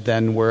because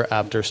then we're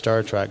after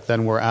Star Trek,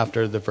 then we're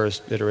after the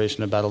first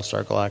iteration of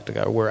Battlestar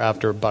Galactica, we're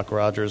after Buck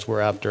Rogers,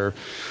 we're after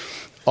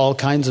all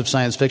kinds of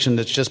science fiction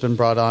that's just been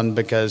brought on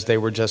because they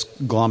were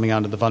just glomming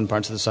onto the fun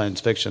parts of the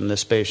science fiction, the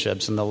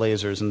spaceships and the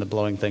lasers and the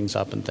blowing things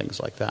up and things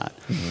like that.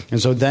 Mm-hmm.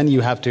 And so then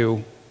you have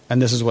to,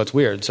 and this is what's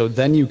weird, so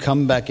then you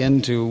come back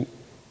into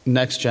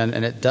Next Gen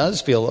and it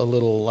does feel a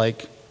little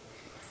like,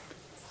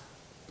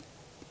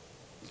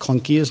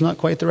 clunky is not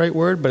quite the right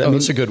word, but I mean,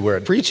 it's a good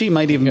word. Preachy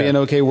might even be an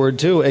okay word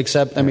too,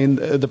 except, I mean,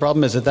 the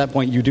problem is at that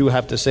point you do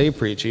have to say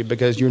preachy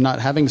because you're not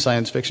having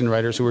science fiction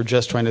writers who are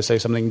just trying to say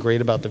something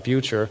great about the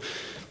future.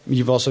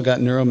 You've also got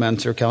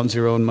Neuromancer, Count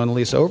Zero, and Mona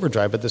Lisa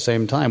Overdrive at the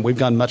same time. We've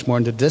gone much more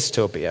into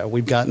dystopia.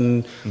 We've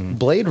gotten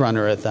Blade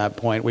Runner at that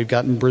point. We've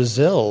gotten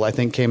Brazil, I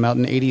think, came out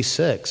in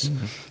 86.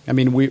 Mm-hmm. I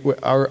mean,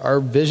 our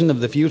vision of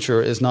the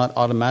future is not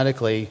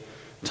automatically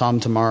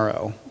Tom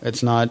Tomorrow.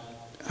 It's not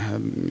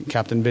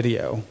Captain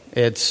Video.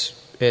 It's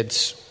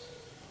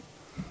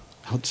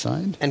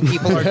outside. And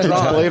people are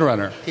drawn. Blade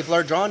Runner. People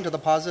are drawn to the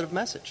positive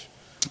message.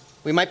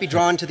 We might be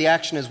drawn to the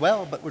action as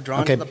well, but we're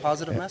drawn to the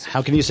positive message.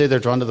 How can you say they're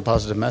drawn to the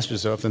positive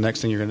message, though, if the next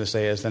thing you're going to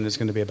say is then it's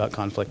going to be about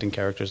conflicting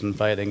characters and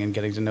fighting and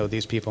getting to know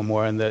these people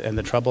more and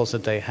the troubles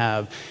that they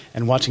have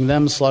and watching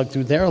them slug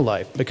through their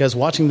life? Because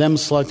watching them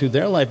slug through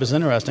their life is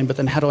interesting, but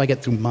then how do I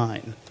get through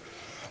mine?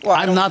 Well,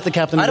 I'm not the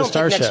captain of the starship.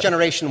 I don't think Next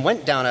Generation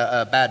went down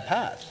a bad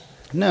path.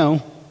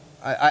 No.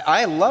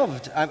 I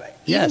loved,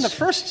 even the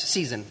first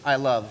season I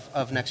love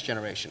of Next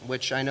Generation,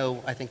 which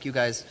I think you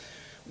guys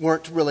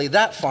weren't really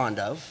that fond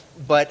of,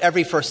 but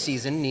every first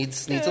season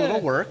needs a little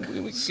work.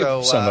 We give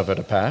some of it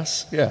a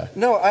pass, yeah.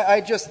 No,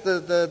 I just,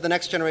 the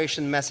Next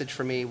Generation message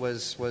for me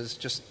was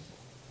just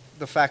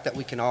the fact that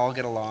we can all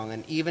get along,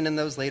 and even in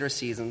those later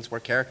seasons where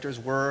characters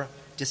were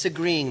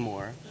disagreeing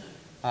more,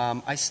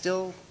 I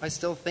still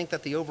think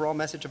that the overall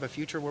message of a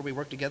future where we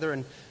work together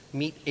and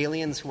meet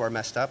aliens who are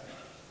messed up,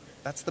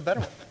 that's the better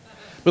one.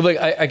 But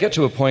I get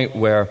to a point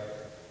where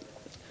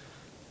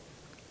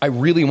I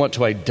really want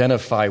to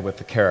identify with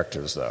the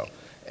characters, though.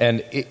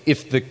 And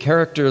if the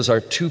characters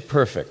are too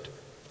perfect,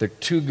 they're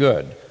too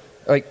good,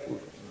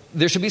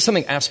 there should be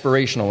something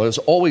aspirational. There's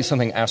always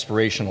something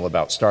aspirational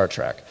about Star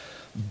Trek.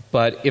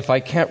 But if I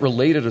can't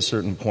relate at a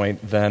certain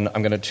point, then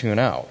I'm going to tune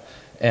out.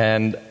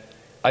 And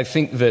I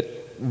think that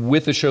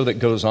with a show that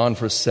goes on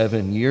for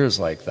 7 years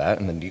like that,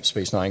 and then Deep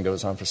Space Nine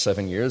goes on for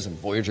 7 years, and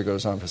Voyager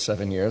goes on for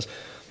 7 years,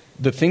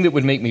 the thing that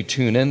would make me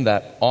tune in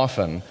that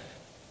often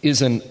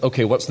isn't,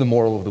 okay, what's the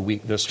moral of the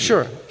week this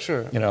week?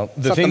 Sure.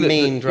 The thing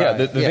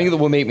that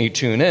will make me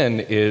tune in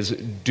is,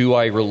 do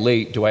I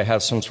relate? Do I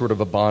have some sort of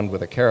a bond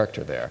with a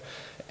character there?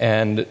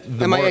 And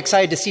am I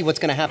excited to see what's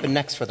going to happen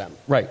next for them?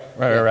 Right.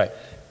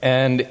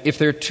 And if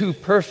they're too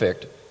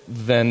perfect,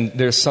 then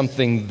there's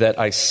something that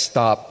I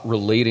stop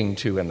relating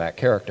to in that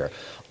character.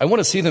 I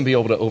want to see them be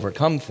able to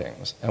overcome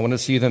things. I want to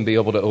see them be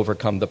able to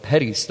overcome the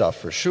petty stuff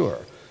for sure.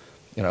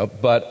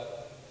 But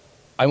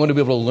I want to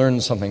be able to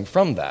learn something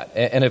from that.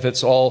 And if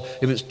it's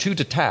too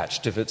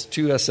detached, if it's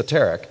too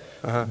esoteric,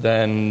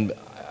 then...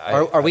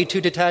 Are we too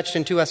detached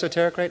and too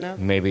esoteric right now?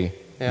 Maybe.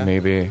 I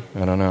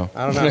don't know.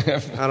 I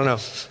don't know.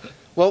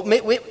 Well,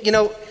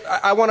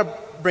 I want to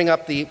bring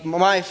up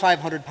my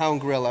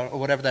 500-pound gorilla, or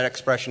whatever that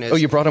expression is. Oh,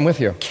 you brought him with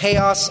you.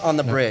 Chaos on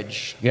the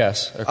Bridge.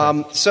 Yes.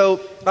 Okay.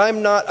 So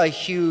I'm not a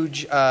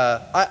huge...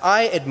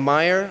 I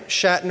admire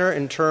Shatner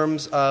in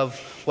terms of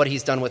what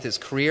he's done with his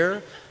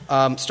career.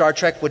 Star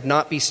Trek would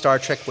not be Star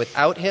Trek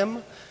without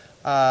him.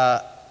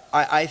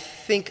 I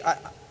think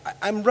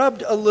I'm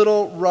rubbed a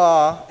little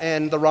raw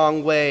and the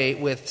wrong way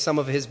with some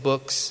of his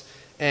books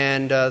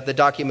and the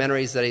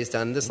documentaries that he's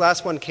done. This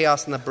last one,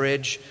 Chaos on the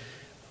Bridge,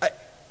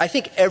 I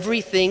think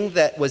everything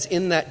that was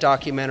in that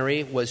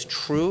documentary was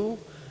true.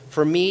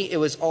 For me, it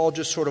was all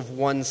just sort of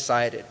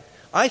one-sided.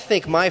 I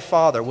think my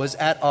father was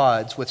at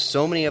odds with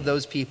so many of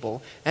those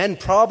people and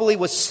probably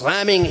was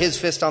slamming his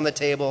fist on the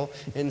table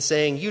and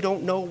saying, "You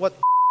don't know what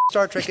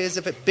Star Trek is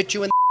if it bit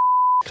you in the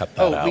Cut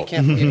that out. We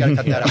can't. You got to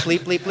cut that out. Bleep,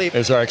 bleep, bleep.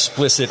 There's our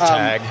explicit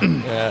tag.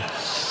 Yeah.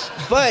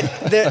 But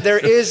there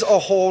is a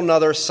whole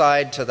nother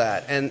side to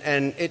that,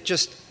 and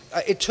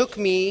it took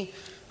me,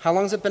 how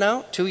long has it been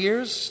out? 2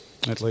 years?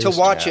 At least, to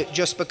watch it,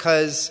 just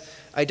because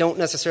I don't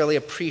necessarily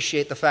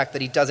appreciate the fact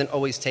that he doesn't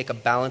always take a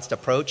balanced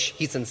approach.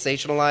 He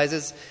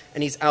sensationalizes,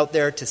 and he's out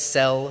there to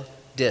sell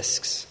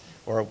discs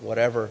or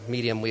whatever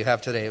medium we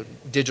have today,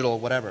 digital,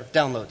 whatever,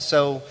 downloads.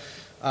 So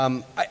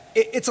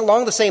it's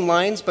along the same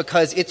lines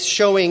because it's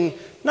showing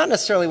not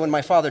necessarily when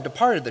my father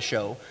departed the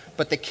show,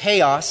 but the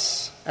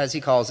chaos, as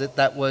he calls it,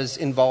 that was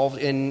involved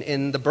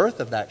in the birth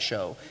of that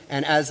show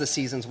and as the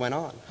seasons went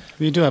on.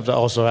 You do have to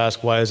also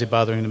ask, why is he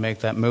bothering to make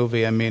that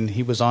movie? I mean,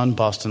 he was on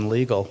Boston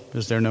Legal.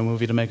 Is there no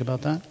movie to make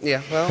about that?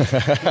 Yeah, well,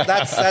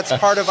 that's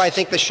part of, I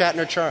think, the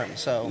Shatner charm.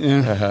 So, yeah.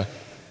 Uh-huh.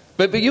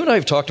 But you and I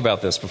have talked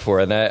about this before,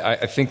 and I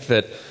think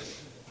that,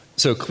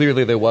 so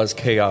clearly there was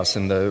chaos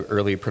in the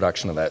early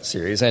production of that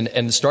series.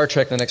 And Star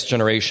Trek The Next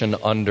Generation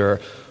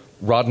under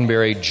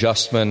Roddenberry,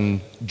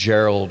 Justman,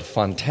 Gerald,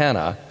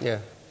 Fontana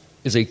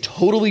is a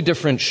totally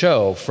different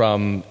show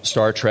from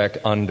Star Trek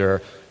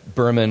under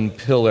Berman,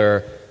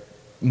 Piller,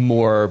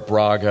 Moore,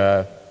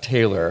 Braga,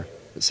 Taylor,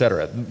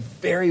 etc.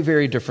 Very,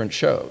 very different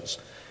shows.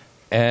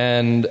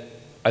 And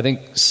I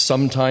think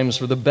sometimes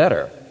for the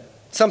better.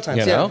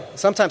 Sometimes, yeah.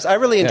 Sometimes. I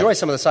really enjoy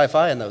some of the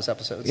sci-fi in those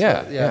episodes.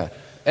 Yeah.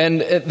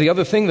 And the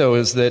other thing, though,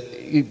 is that,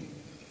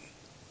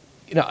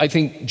 I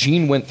think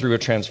Gene went through a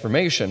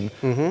transformation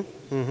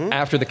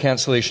after the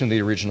cancellation of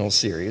the original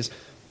series,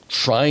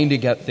 trying to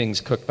get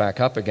things cooked back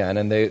up again,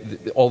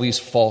 and all these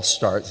false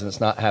starts, and it's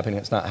not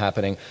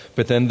happening.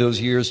 But then those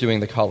years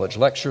doing the college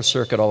lecture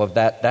circuit, all of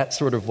that's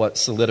sort of what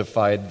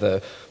solidified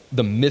the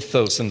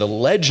mythos and the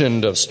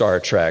legend of Star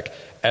Trek,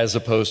 as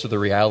opposed to the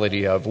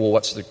reality of, well,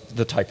 what's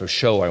the type of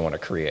show I want to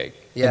create?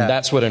 Yeah. And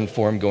that's what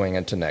informed going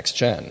into Next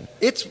Gen.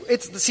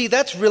 See,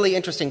 that's really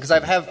interesting, because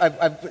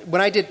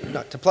when I did,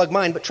 not to plug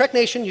mine, but Trek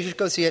Nation, you should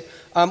go see it.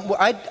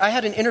 I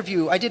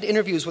did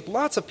interviews with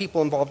lots of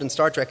people involved in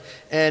Star Trek,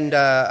 and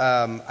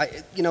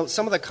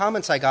some of the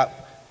comments I got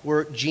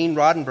were Gene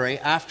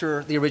Roddenberry,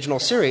 after the original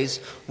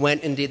series,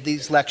 went and did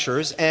these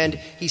lectures, and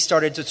he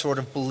started to sort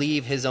of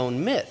believe his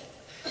own myth.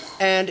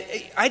 And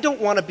I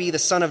don't want to be the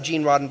son of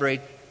Gene Roddenberry.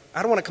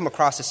 I don't want to come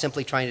across as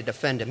simply trying to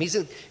defend him. He's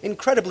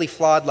incredibly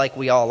flawed, like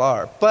we all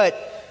are. But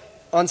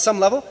on some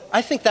level,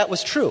 I think that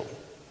was true.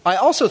 I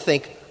also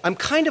think I'm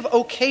kind of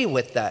okay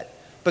with that,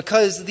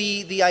 because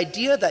the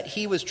idea that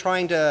he was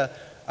trying to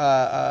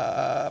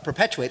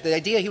perpetuate, the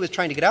idea he was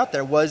trying to get out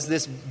there, was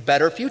this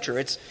better future.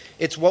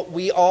 It's what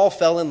we all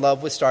fell in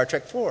love with Star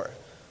Trek for.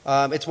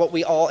 It's what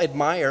we all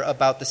admire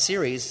about the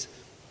series,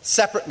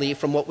 separately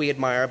from what we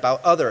admire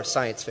about other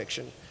science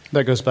fiction.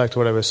 That goes back to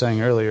what I was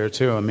saying earlier,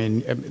 too. I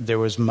mean, there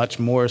was much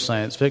more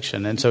science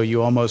fiction, and so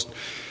you almost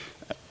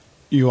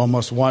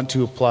want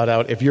to plot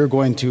out, if you're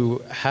going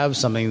to have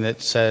something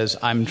that says,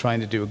 I'm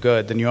trying to do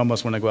good, then you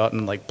almost want to go out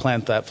and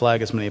plant that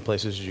flag as many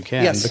places as you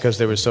can, because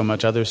there was so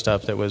much other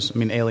stuff that was,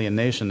 Alien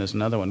Nation is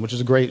another one, which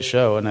is a great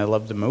show, and I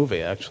loved the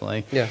movie,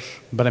 actually. Yeah.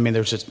 But,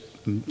 there's just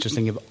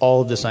thinking of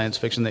all of the science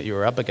fiction that you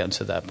were up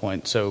against at that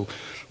point. So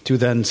to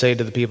then say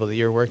to the people that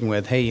you're working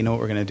with, hey, you know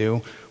what we're going to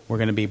do? We're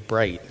going to be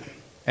bright.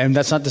 And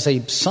that's not to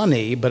say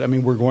sunny, but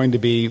we're going to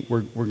be.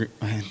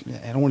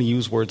 I don't want to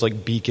use words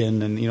like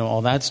beacon and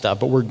all that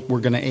stuff, but we're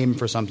going to aim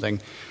for something,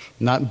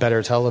 not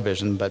better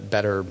television, but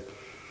better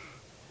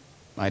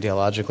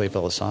ideologically,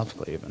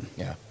 philosophically, even.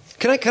 Yeah.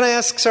 Can I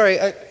ask? Sorry,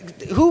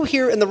 who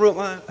here in the room?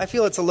 I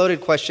feel it's a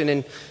loaded question,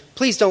 and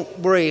please don't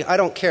worry. I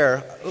don't care.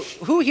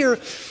 Who here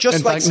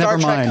just like Star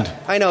Trek? Mind.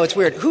 I know it's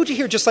weird. Who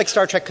here just like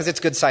Star Trek because it's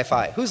good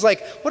sci-fi? Who's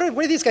like, what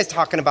are these guys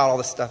talking about? All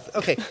this stuff.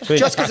 Okay,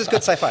 just because it's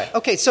good sci-fi.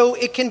 Okay, so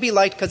it can be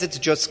liked because it's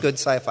just good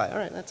sci-fi. All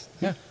right, that's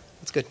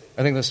good.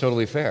 I think that's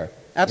totally fair.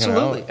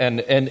 Absolutely. And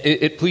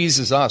it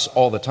pleases us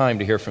all the time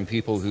to hear from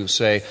people who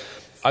say,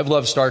 I've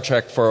loved Star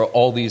Trek for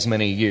all these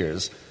many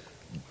years,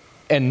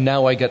 and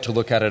now I get to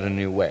look at it a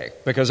new way.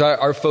 Because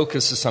our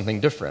focus is something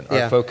different.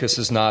 Our focus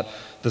is not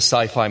the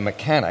sci-fi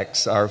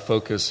mechanics. Our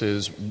focus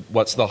is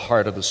what's the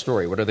heart of the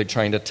story. What are they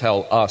trying to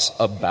tell us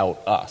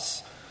about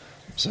us?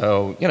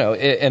 So,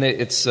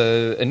 it's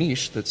a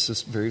niche that's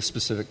just very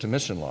specific to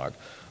Mission Log.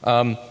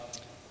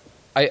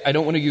 I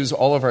don't want to use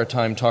all of our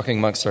time talking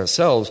amongst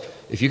ourselves.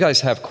 If you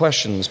guys have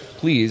questions,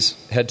 please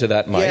head to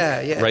that mic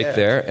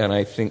there. And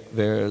I think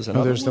there's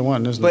another. There's the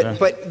one, isn't there?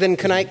 But then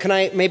can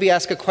I maybe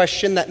ask a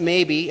question that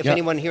maybe if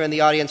anyone here in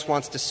the audience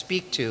wants to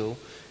speak to,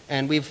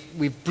 and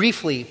we've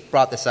briefly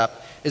brought this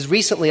up, is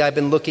recently I've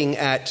been looking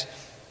at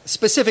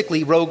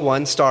specifically Rogue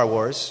One, Star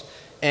Wars,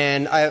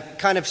 and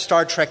kind of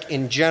Star Trek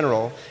in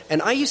general,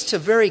 and I used to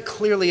very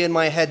clearly in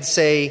my head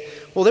say,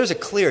 well, there's a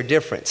clear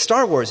difference.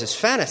 Star Wars is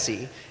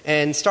fantasy,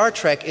 and Star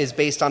Trek is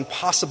based on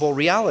possible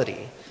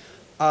reality.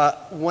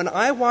 When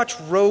I watch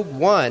Rogue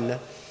One,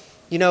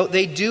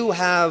 they do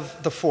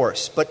have the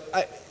Force,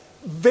 but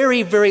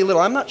very, very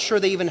little. I'm not sure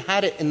they even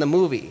had it in the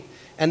movie,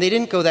 and they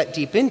didn't go that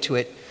deep into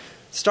it.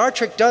 Star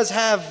Trek does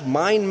have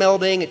mind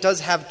melding. It does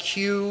have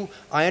Q.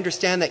 I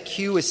understand that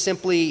Q is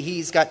simply,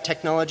 he's got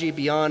technology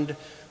beyond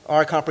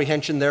our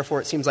comprehension,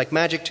 therefore it seems like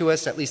magic to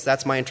us. At least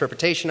that's my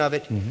interpretation of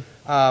it.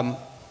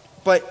 Mm-hmm.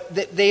 But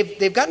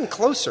they've gotten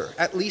closer,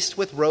 at least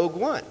with Rogue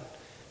One.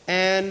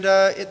 And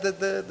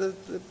the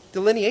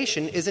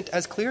delineation isn't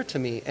as clear to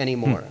me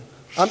anymore.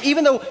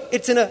 Even though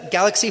it's in a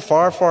galaxy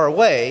far, far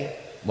away.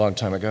 A long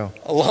time ago.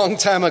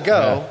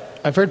 Yeah.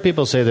 I've heard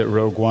people say that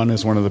Rogue One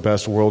is one of the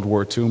best World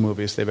War II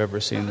movies they've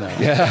ever seen, though.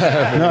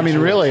 Yeah. No, I mean,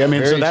 really. I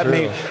mean, so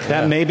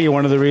that may be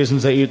one of the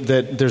reasons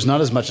that there's not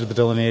as much of the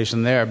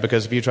delineation there,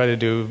 because if you try to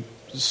do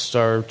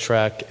Star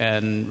Trek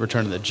and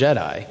Return of the Jedi,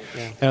 I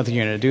don't think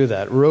you're going to do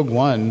that. Rogue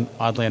One,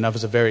 oddly enough,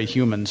 is a very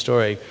human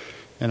story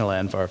in a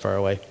land far, far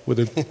away with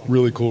a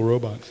really cool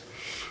robot.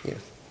 Yeah.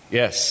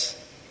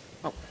 Yes.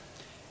 Oh.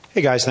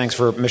 Hey, guys. Thanks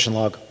for Mission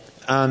Log.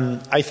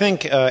 I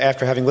think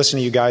after having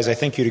listened to you guys, I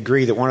think you'd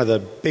agree that one of the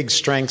big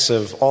strengths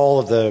of all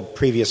of the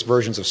previous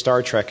versions of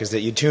Star Trek is that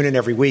you'd tune in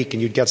every week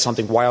and you'd get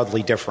something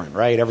wildly different,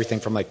 right?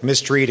 Everything from like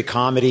mystery to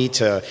comedy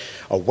to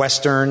a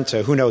Western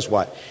to who knows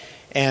what.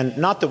 And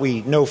not that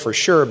we know for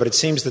sure, but it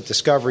seems that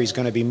Discovery is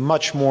going to be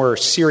much more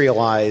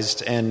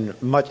serialized and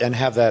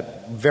have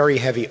that very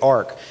heavy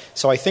arc.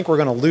 So I think we're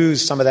going to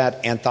lose some of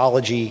that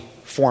anthology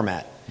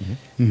format. Mm-hmm.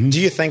 Mm-hmm.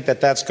 Do you think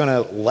that that's going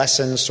to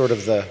lessen sort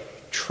of the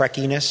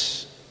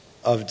Trekkiness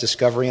of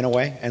Discovery in a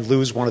way and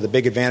lose one of the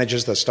big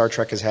advantages that Star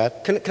Trek has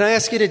had? Can I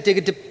ask you to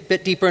dig a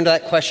bit deeper into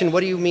that question? What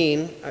do you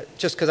mean,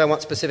 just because I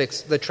want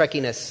specifics, the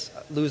Trekkiness,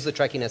 lose the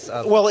Trekkiness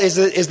of? Well, is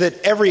that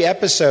every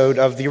episode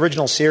of the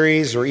original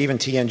series or even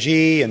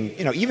TNG and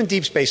even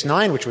Deep Space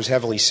Nine, which was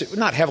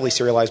not heavily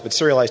serialized, but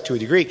serialized to a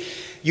degree,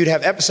 you'd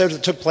have episodes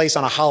that took place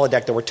on a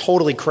holodeck that were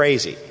totally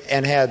crazy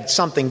and had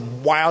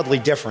something wildly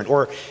different.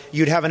 Or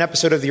you'd have an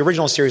episode of the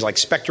original series like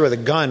Spectre of the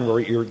Gun where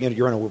you're in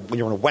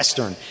a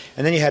Western.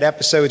 And then you had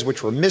episodes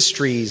which were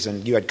mysteries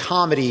and you had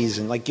comedies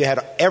and like you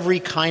had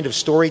every kind of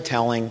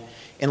storytelling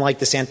in like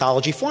this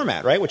anthology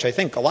format, right? Which I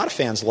think a lot of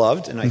fans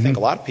loved and I think a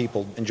lot of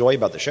people enjoy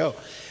about the show.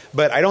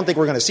 But I don't think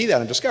we're going to see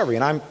that in Discovery.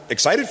 And I'm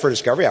excited for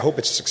Discovery. I hope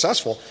it's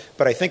successful.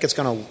 But I think it's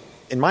going to,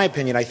 in my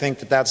opinion, I think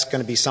that that's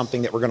going to be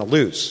something that we're going to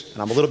lose.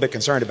 And I'm a little bit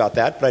concerned about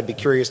that, but I'd be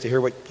curious to hear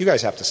what you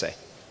guys have to say.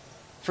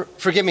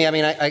 Forgive me. I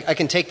mean, I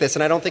can take this,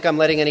 and I don't think I'm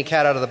letting any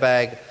cat out of the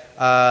bag.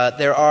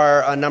 There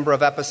are a number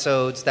of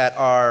episodes that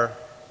are...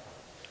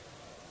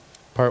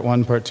 Part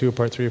 1, Part 2,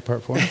 Part 3,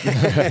 Part 4?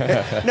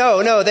 No.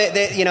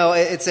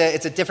 It's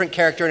a different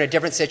character in a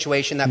different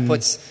situation that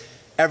puts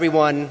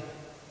everyone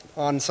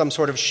on some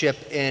sort of ship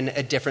in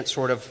a different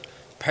sort of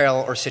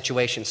peril or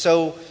situation.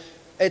 So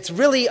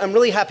I'm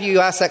really happy you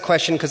asked that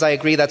question because I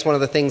agree that's one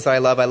of the things that I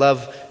love. I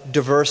love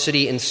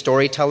diversity in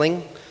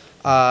storytelling.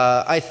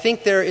 I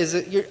think there is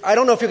I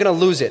don't know if you're going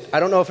to lose it. I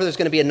don't know if there's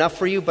going to be enough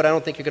for you, but I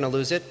don't think you're going to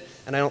lose it.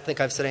 And I don't think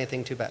I've said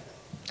anything too bad.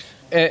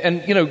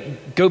 And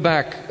go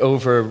back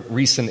over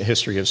recent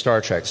history of Star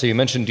Trek. So you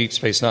mentioned Deep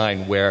Space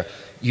Nine, where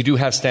you do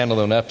have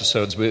standalone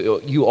episodes,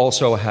 but you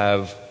also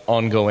have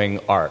ongoing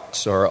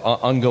arcs or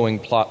ongoing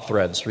plot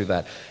threads through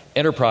that.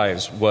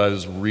 Enterprise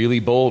was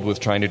really bold with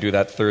trying to do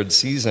that third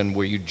season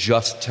where you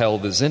just tell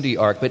the Xindi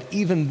arc, but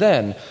even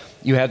then,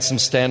 you had some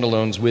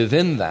standalones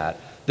within that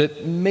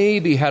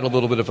maybe had a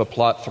little bit of a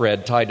plot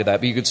thread tied to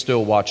that, but you could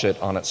still watch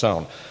it on its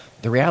own.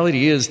 The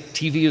reality is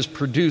TV is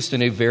produced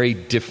in a very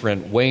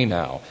different way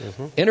now.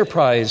 Mm-hmm.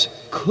 Enterprise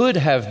could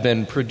have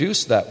been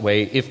produced that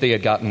way if they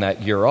had gotten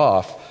that year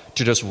off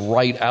to just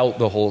write out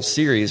the whole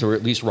series, or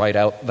at least write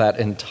out that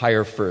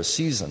entire first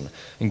season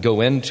and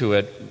go into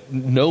it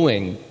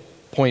knowing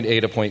point A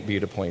to point B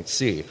to point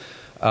C.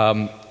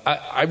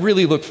 I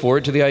really look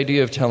forward to the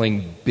idea of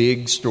telling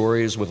big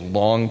stories with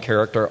long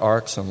character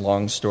arcs and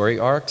long story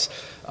arcs.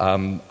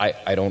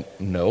 I don't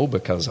know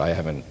because I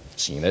haven't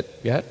seen it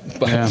yet,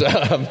 but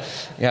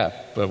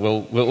but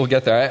we'll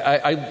get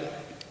there. I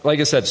like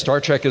I said,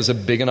 Star Trek is a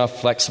big enough,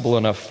 flexible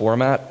enough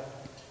format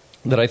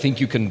that I think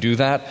you can do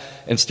that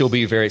and still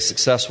be very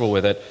successful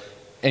with it.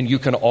 And you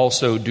can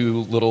also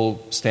do little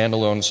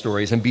standalone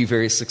stories and be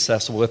very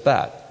successful with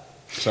that.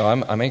 So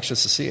I'm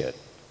anxious to see it.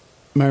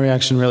 My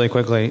reaction really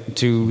quickly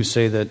to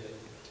say that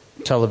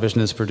television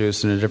is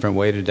produced in a different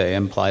way today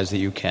implies that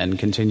you can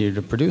continue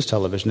to produce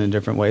television in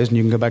different ways, and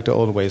you can go back to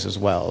old ways as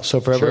well. So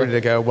for everybody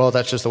to go, well,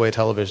 that's just the way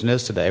television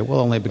is today. Well,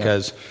 only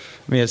because,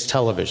 I mean, it's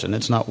television.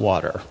 It's not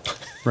water,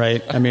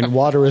 right? I mean,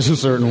 water is a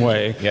certain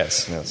way.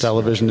 Yes.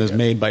 Television is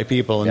made by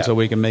people, and so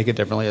we can make it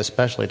differently,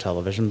 especially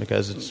television,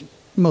 because it's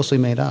mostly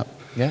made up.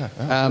 Yeah.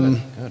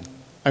 Good.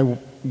 I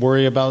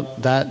worry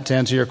about that, to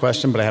answer your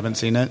question, but I haven't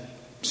seen it,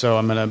 so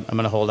I'm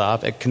gonna hold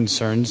off. It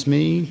concerns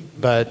me,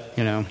 but,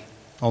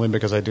 only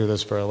because I do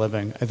this for a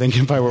living. I think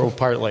if I were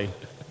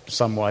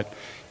somewhat,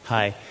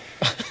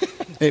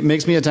 it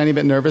makes me a tiny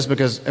bit nervous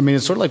because, I mean,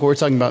 it's sort of like what we're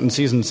talking about in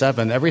season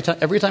 7. Every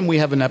time we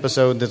have an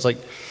episode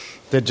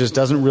that just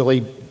doesn't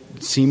really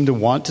seem to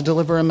want to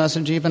deliver a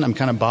message even, I'm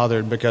kind of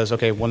bothered because,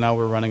 okay, well, now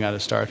we're running out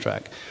of Star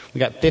Trek. We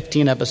got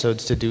 15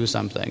 episodes to do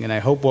something, and I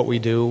hope what we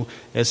do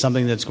is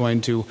something that's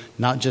going to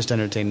not just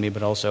entertain me,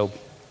 but also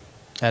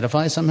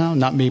edify somehow.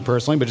 Not me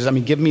personally, but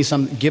just, give me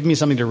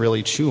something to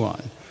really chew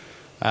on.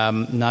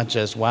 Not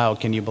just, wow,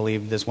 can you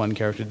believe this one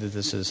character did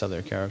this to this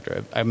other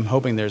character? I'm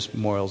hoping there's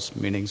morals,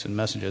 meanings, and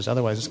messages.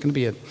 Otherwise, it's going to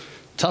be a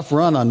tough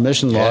run on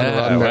Mission Log.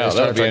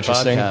 That would be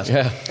interesting.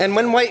 Yeah. And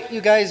when might you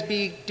guys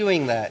be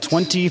doing that?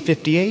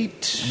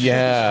 2058?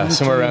 Yeah,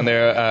 somewhere around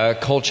there.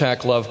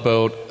 Kolchak, Love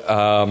Boat.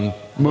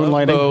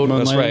 Moonlighting.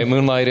 That's right.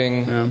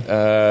 Moonlighting.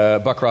 Yeah.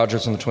 Buck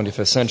Rogers in the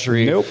 25th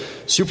Century. Nope.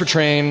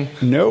 Supertrain.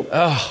 Nope.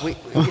 Oh,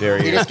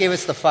 he just gave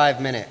us the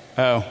 5-minute.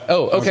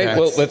 Oh, okay.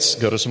 Well, let's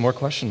go to some more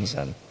questions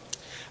then.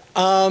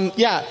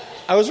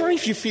 I was wondering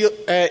if you feel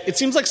it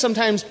seems like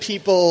sometimes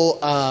people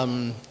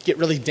get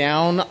really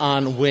down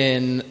on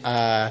when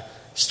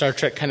Star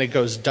Trek kind of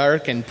goes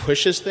dark and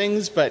pushes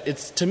things, but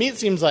to me it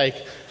seems like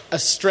a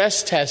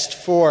stress test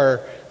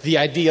for the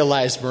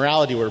idealized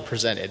morality we're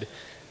presented.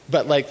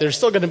 But there's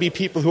still going to be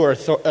people who are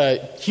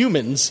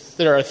humans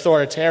that are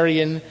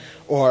authoritarian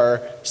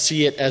or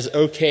see it as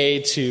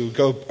okay to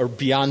go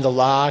beyond the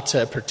law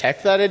to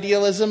protect that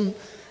idealism,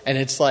 and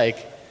it's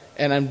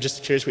and I'm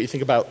just curious what you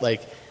think about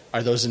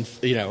are those,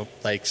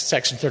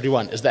 Section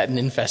 31, is that an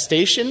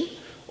infestation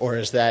or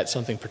is that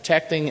something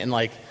protecting?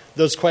 And,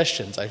 those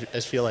questions, I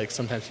just feel like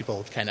sometimes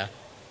people kind of...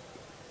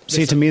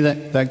 See, to me,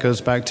 that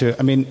goes back to,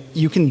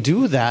 you can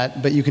do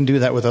that, but you can do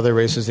that with other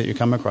races that you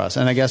come across.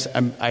 And I guess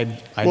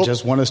I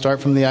just want to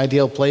start from the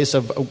ideal place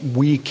of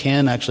we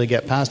can actually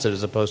get past it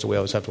as opposed to we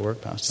always have to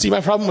work past it. See,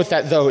 my problem with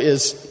that, though,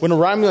 is when a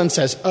Romulan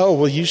says, oh,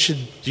 well, you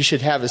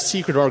should have a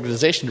secret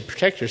organization to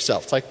protect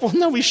yourself. It's well,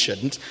 no, we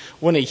shouldn't.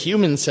 When a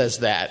human says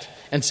that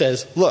and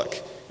says, look,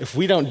 if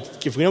we don't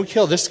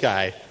kill this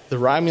guy, the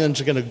Romulans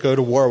are going to go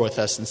to war with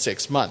us in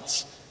 6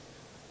 months.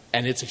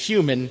 And it's a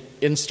human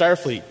in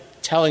Starfleet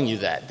telling you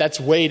that. That's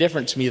way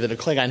different to me than a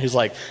Klingon who's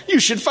you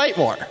should fight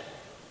more.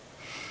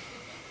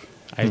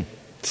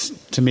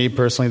 To me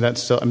personally,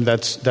 that's still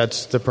that's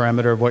the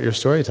parameter of what your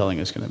storytelling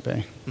is going to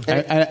be.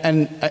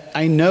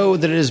 I know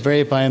that it is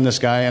very pie in the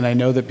sky, and I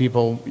know that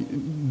people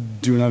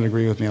do not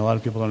agree with me. A lot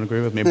of people don't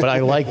agree with me, but I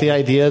like the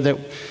idea that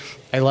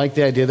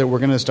we're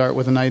going to start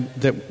with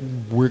that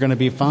we're going to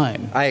be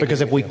fine.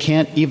 Because if we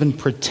can't even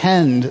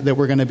pretend that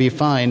we're going to be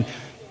fine,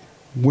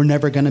 we're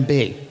never going to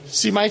be.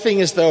 See, my thing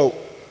is though.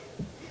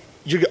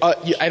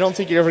 I don't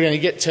think you're ever going to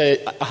get to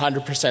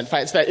 100%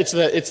 fine.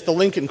 It's the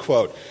Lincoln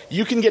quote.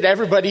 You can get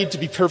everybody to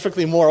be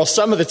perfectly moral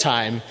some of the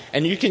time,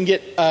 and you can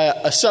get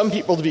some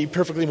people to be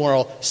perfectly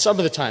moral some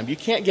of the time. You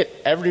can't get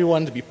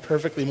everyone to be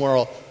perfectly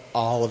moral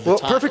all of the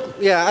time.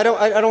 Perfect. Yeah, I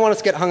don't want us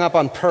to get hung up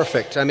on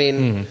perfect.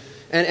 And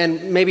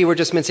maybe we're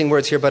just mincing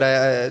words here,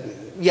 but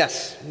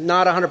yes,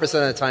 not 100% of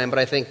the time. But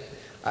I think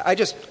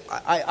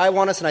I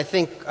want us, and I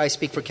think I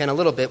speak for Ken a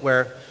little bit,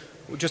 where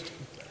just.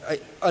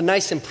 A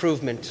nice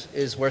improvement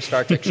is where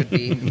Star Trek should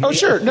be. Oh,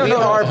 sure. We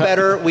are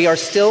better. We are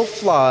still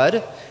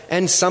flawed,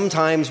 and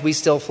sometimes we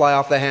still fly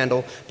off the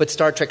handle, but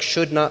Star Trek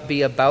should not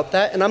be about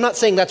that. And I'm not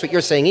saying that's what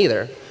you're saying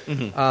either,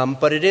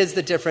 but it is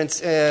the difference.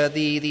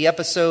 The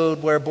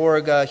episode where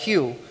Borg,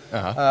 Hugh,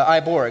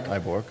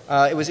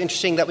 Iborg. It was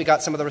interesting that we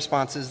got some of the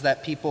responses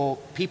that people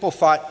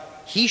thought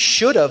he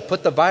should have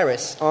put the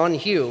virus on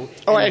Hugh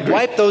and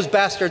wiped those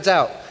bastards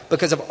out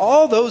because of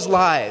all those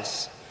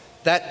lives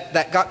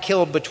that got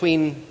killed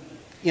between,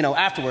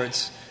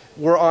 afterwards,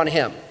 were on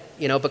him.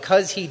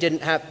 Because he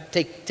didn't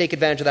take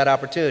advantage of that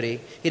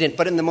opportunity. He didn't.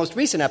 But in the most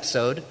recent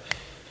episode,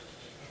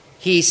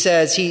 he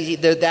says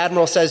the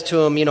admiral says to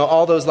him,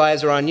 all those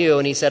lives are on you,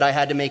 and he said, I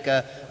had to make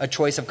a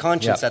choice of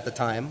conscience at the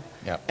time.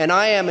 Yep. And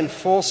I am in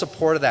full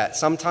support of that.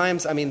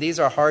 Sometimes, these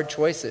are hard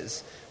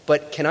choices.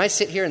 But can I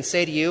sit here and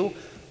say to you,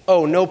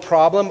 oh, no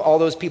problem, all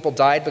those people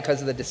died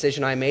because of the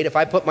decision I made? If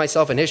I put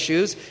myself in his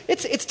shoes,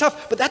 it's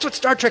tough. But that's what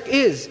Star Trek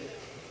is,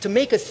 to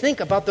make us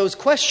think about those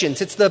questions.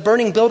 It's the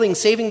burning building,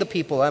 saving the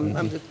people.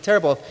 I'm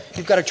terrible. If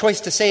you've got a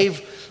choice to save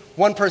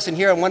one person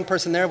here and one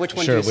person there, which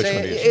one do you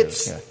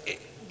say?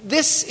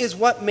 This is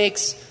what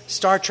makes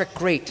Star Trek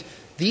great.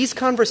 These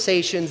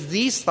conversations,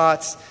 these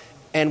thoughts,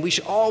 and we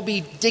should all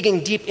be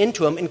digging deep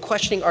into them and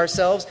questioning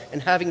ourselves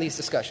and having these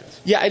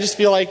discussions. Yeah, I just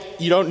feel like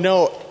you don't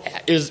know,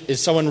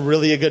 is someone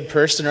really a good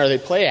person or are they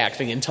play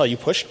acting until you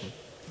push them?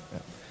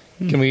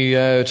 Can we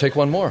take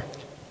one more?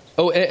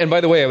 Oh, and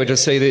by the way, I would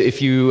just say that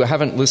if you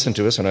haven't listened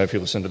to us, I don't know if you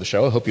listen to the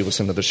show, I hope you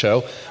listen to the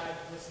show.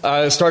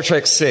 Star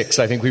Trek VI,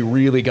 I think we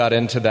really got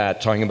into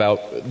that, talking about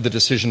the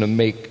decision to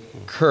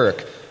make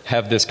Kirk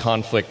have this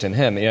conflict in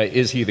him.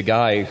 Is he the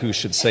guy who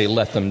should say,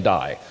 let them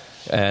die?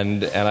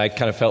 And I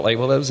kind of felt like,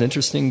 well, that was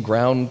interesting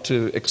ground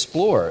to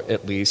explore,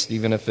 at least,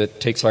 even if it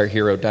takes our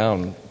hero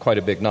down quite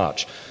a big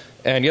notch.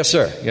 And yes,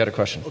 sir, you had a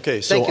question.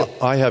 Okay, so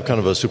I have kind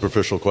of a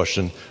superficial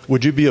question.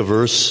 Would you be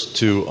averse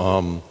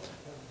to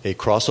a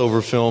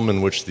crossover film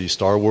in which the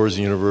Star Wars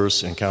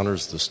universe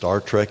encounters the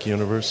Star Trek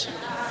universe?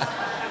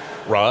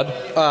 Rod?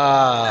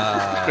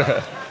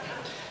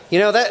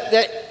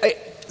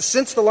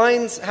 Since the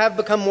lines have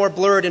become more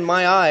blurred in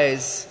my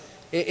eyes,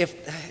 if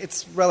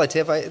it's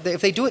relative,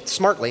 if they do it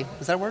smartly,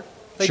 is that a word?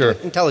 If they Sure. do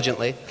it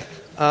intelligently,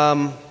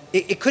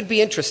 it could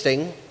be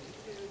interesting.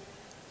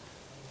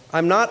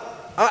 I'm not...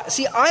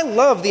 I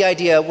love the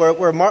idea where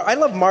I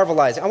love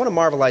Marvelizing. I want to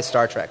Marvelize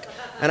Star Trek.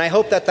 And I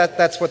hope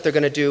that's what they're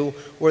going to do,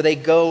 where they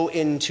go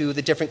into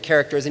the different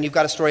characters, and you've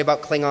got a story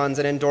about Klingons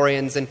and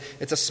Andorians, and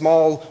it's a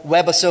small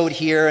webisode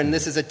here, and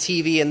this is a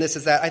TV, and this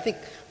is that. I think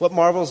what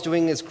Marvel's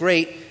doing is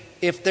great.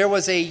 If there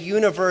was a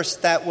universe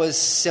that was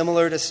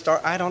similar to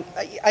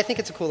I think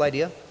it's a cool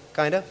idea,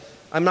 kind of.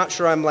 I'm not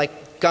sure I'm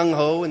like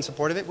gung-ho in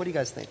support of it. What do you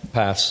guys think?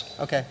 Pass.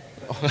 Okay.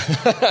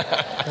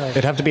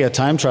 It'd have to be a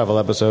time travel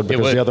episode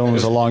because the other one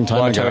was a long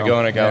time ago.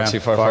 In a galaxy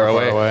far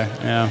away.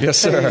 Yeah. Yes,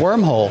 sir.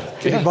 Wormhole.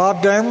 Okay,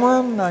 Bob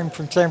Damworm. I'm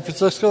from San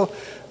Francisco,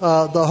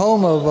 the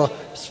home of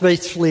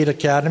Space Fleet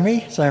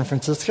Academy, San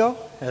Francisco,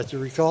 as you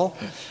recall.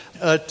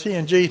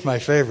 TNG is my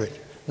favorite,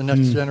 The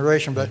Next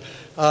Generation. But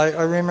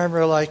I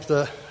remember like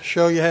the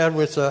show you had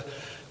with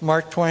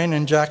Mark Twain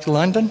and Jack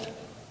London.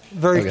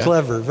 Very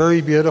clever,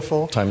 very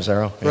beautiful. Time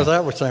Zero. Well,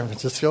 that was San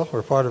Francisco.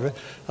 We're part of it.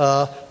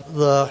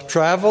 The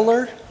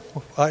Traveler,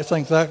 I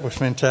think that was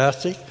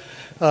fantastic.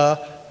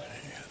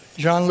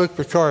 Jean-Luc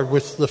Picard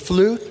with the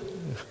flute.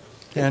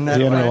 And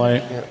the Inner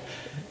Light. Yeah.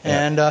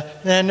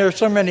 And there's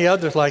so many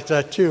others like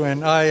that, too.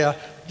 And I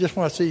just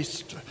want to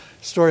see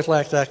stories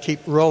like that keep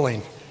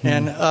rolling.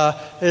 And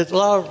it's a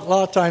lot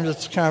of times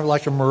it's kind of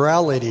like a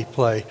morality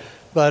play.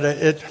 But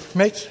I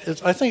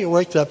think it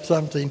wakes up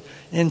something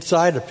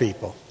inside of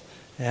people.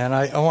 And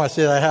I want to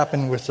see that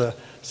happen with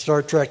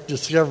Star Trek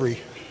Discovery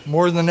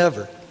more than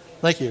ever.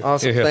 Thank you.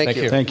 Awesome. Thank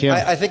you. Thank you.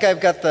 I think I've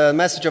got the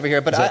message over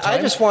here, but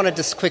I just wanted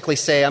to quickly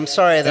say, I'm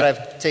sorry that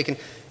I've taken...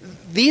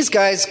 These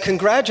guys,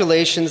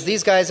 congratulations.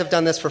 These guys have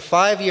done this for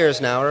 5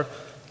 years now.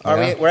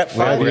 We're at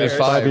 5 years. We're at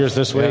 5 years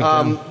this week.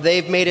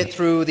 They've made it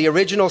through the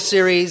original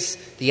series,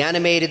 the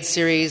animated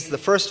series, the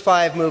first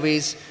 5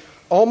 movies,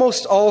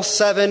 almost all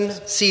 7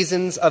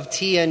 seasons of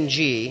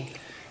TNG.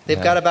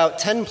 They've got about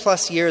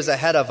 10-plus years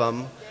ahead of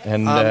them.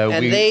 And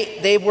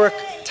they work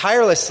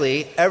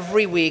tirelessly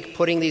every week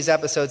putting these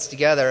episodes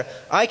together.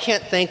 I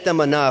can't thank them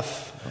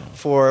enough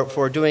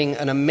for doing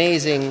an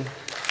amazing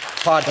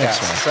podcast.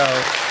 So,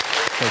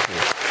 thank you.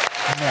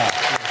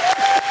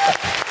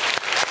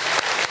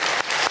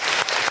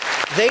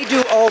 They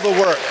do all the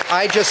work.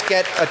 I just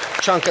get a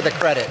chunk of the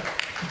credit.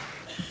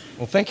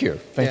 Well, thank you.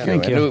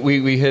 Thank you. And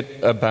we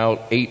hit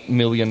about 8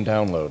 million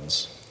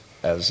downloads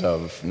as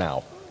of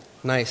now.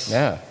 Nice.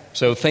 Yeah.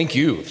 So thank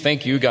you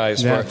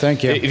guys.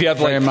 Thank you. If you have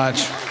very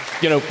much,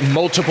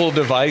 multiple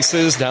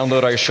devices,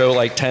 download our show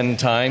like 10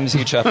 times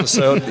each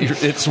episode.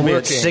 It's working.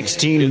 It's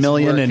 16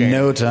 million in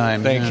no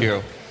time. Thank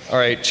you. All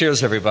right,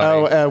 cheers,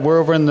 everybody. We're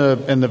over in the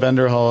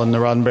vendor hall in the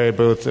Roddenberry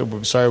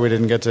booth. Sorry we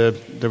didn't get to.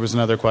 There was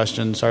another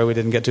question. Sorry we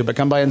didn't get to. But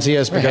come by and see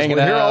us because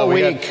we're here all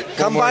week.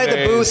 Come by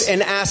the booth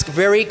and ask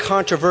very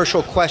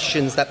controversial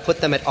questions that put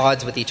them at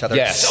odds with each other.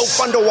 Yes. It's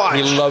so fun to watch.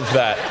 We love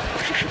that.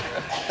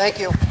 Thank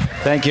you.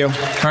 Thank you. All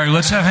right,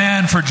 let's have a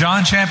hand for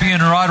John Champion,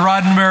 Rod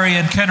Roddenberry,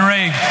 and Ken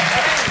Ray.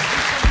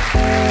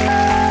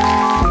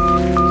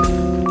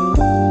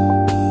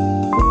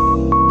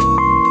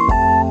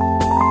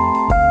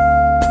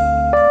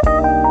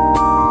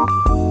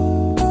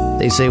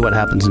 They say what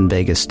happens in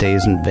Vegas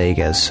stays in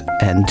Vegas.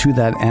 And to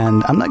that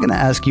end, I'm not going to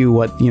ask you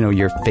what,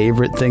 your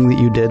favorite thing that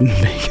you did in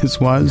Vegas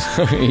was.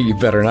 You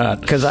better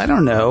not. Because I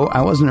don't know.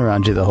 I wasn't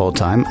around you the whole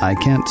time. I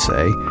can't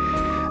say.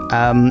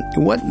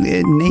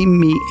 Name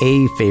me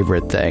a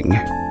favorite thing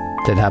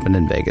that happened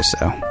in Vegas,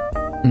 though.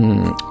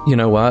 You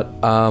know what?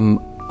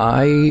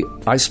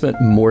 I spent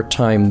more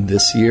time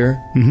this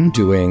year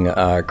doing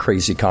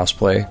crazy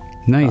cosplay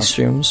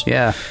costumes.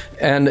 Yeah.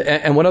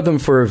 And one of them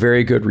for a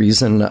very good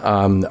reason.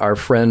 Our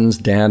friends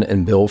Dan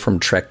and Bill from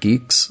Trek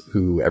Geeks,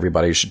 who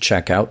everybody should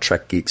check out,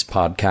 Trek Geeks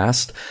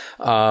podcast,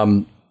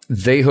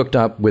 they hooked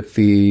up with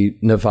the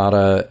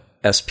Nevada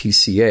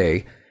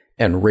SPCA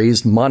and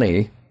raised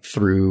money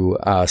through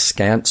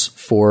Scants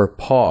for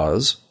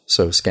Paws,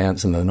 so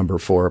Scants and the number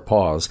 4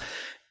 Paws.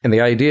 And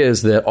the idea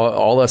is that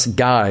all us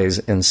guys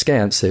in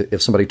Scants,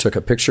 if somebody took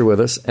a picture with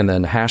us and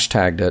then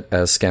hashtagged it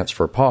as Scants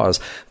for Paws,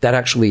 that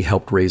actually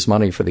helped raise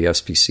money for the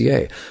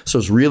SPCA. So I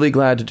was really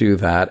glad to do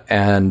that.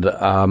 And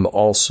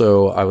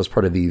also, I was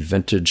part of the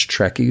Vintage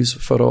Trekkies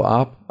photo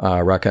op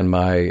rocking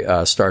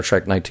my Star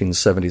Trek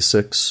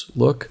 1976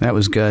 look. That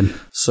was good.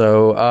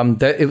 So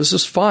it was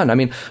just fun. I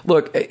mean,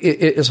 look,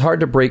 it's hard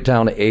to break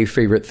down a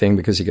favorite thing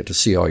because you get to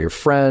see all your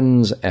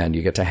friends and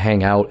you get to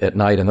hang out at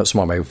night. And that's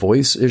why my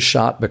voice is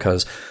shot,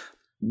 because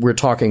we're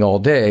talking all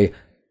day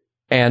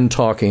and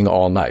talking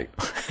all night.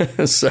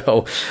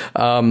 So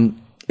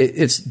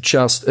it's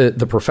just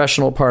the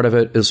professional part of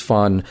it is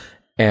fun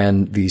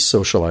and the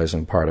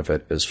socializing part of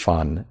it is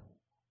fun.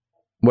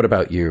 What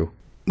about you?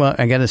 Well,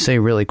 I got to say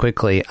really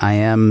quickly, I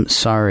am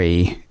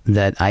sorry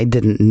that I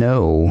didn't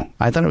know.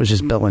 I thought it was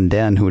just Bill and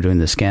Dan who were doing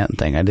the scan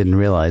thing. I didn't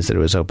realize that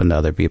it was open to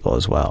other people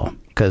as well,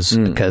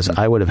 because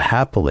I would have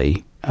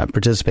happily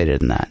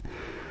participated in that.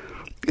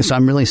 So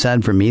I'm really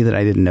sad for me that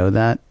I didn't know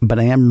that, but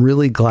I am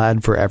really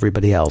glad for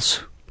everybody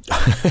else.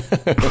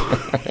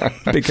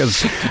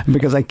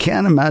 because I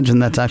can't imagine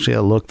that's actually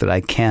a look that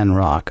I can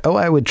rock. Oh,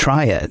 I would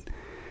try it.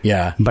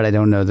 Yeah, but I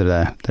don't know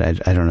that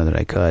I don't know that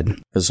I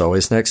could. As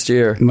always, next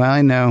year. Well,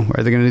 I know.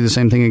 Are they going to do the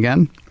same thing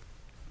again?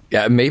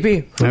 Yeah,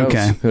 maybe. Who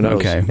knows? Who knows?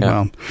 Okay. Yeah.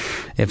 Well,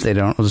 if they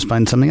don't, we'll just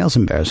find something else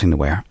embarrassing to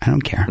wear. I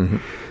don't care.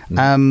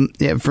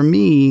 Yeah, for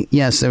me,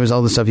 yes, there was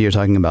all the stuff you're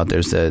talking about.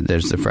 There's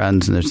the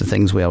friends and there's the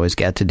things we always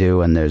get to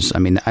do, and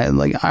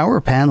like our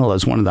panel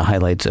is one of the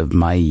highlights of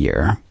my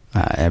year.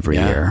 Every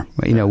year,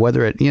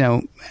 whether it,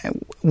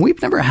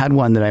 we've never had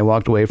one that I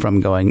walked away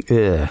from going,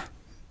 ugh.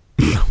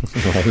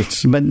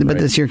 Right. But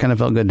this year kind of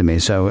felt good to me,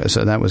 so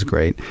that was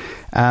great.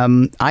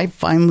 I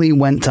finally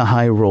went to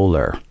High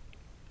Roller.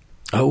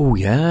 Oh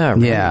yeah, right.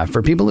 Yeah.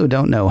 For people who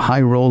don't know, High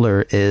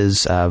Roller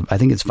is I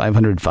think it's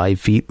 505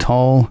 feet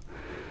tall,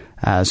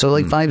 so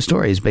like 5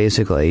 stories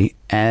basically,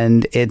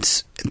 and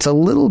it's a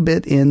little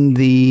bit in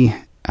the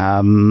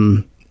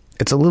hotels.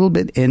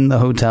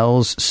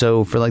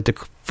 So for like the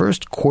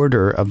first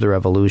quarter of the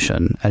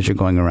revolution, as you're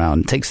going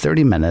around, it takes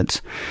 30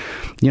 minutes.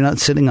 You're not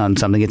sitting on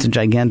something. It's a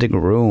gigantic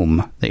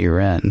room that you're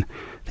in.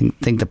 I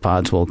think the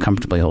pods will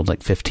comfortably hold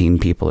like 15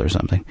 people or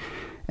something.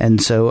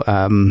 And so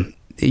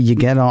you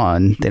get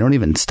on. They don't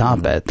even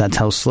stop it. That's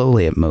how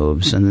slowly it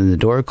moves. And then the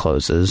door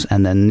closes.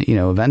 And then,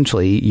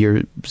 eventually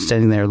you're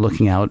standing there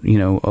looking out,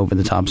 over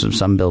the tops of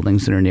some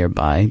buildings that are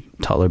nearby.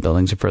 Taller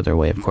buildings are further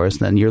away, of course.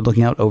 And then you're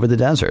looking out over the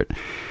desert.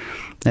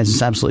 And it's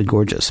just absolutely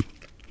gorgeous.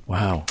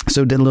 Wow.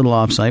 So did a little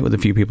offsite with a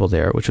few people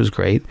there, which was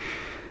great.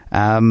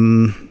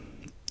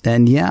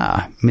 And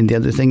yeah, I mean, the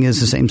other thing is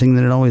the same thing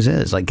that it always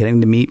is, like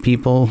getting to meet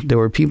people. There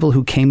were people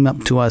who came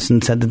up to us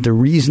and said that the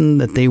reason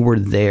that they were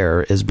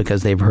there is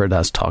because they've heard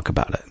us talk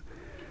about it.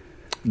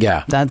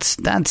 Yeah. That's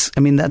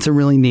a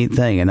really neat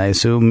thing. And I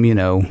assume,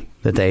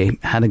 that they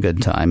had a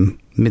good time.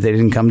 I mean, they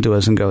didn't come to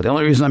us and go, the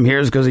only reason I'm here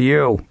is because of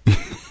you.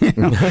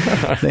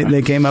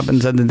 They came up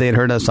and said that they'd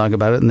heard us talk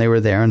about it, and they were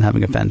there and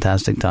having a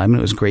fantastic time. And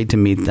it was great to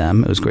meet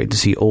them. It was great to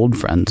see old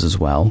friends as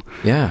well.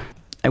 Yeah.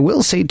 I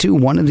will say, too,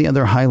 one of the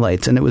other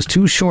highlights, and it was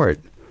too short,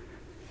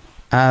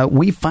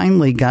 we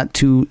finally got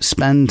to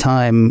spend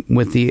time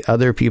with the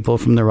other people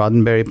from the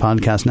Roddenberry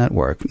Podcast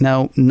Network.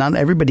 Now, not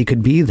everybody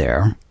could be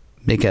there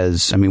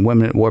because,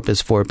 Women at Warp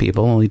is 4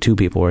 people. Only 2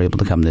 people were able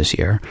to come this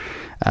year.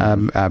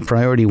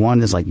 Priority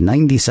 1 is like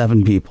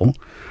 97 people.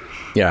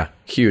 Yeah,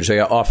 huge. They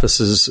got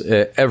offices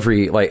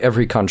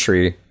every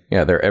country.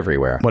 Yeah, they're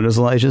everywhere. What does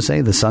Elijah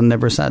say? The sun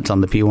never sets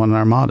on the P1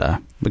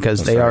 Armada,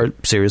 because they are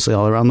seriously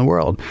all around the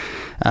world.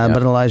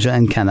 But Elijah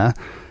and Kenna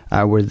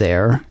were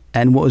there.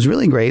 And what was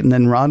really great, and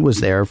then Rod was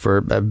there for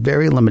a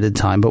very limited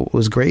time, but what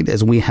was great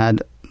is we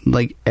had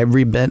like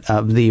every bit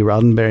of the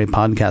Roddenberry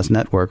Podcast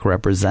Network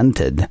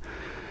represented.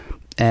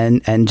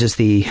 And just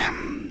the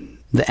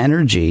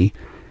energy,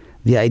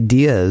 the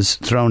ideas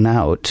thrown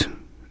out.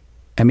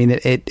 I mean,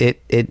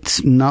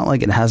 it's not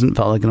like it hasn't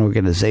felt like an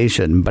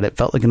organization, but it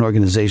felt like an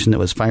organization that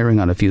was firing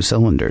on a few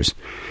cylinders,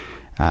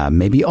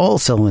 maybe all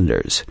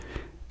cylinders.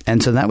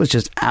 And so that was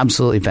just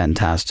absolutely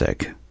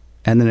fantastic.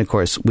 And then, of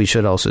course, we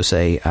should also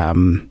say,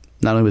 not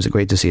only was it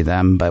great to see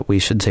them, but we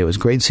should say it was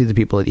great to see the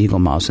people at Eagle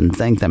Moss and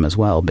thank them as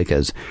well,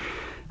 because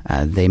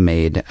they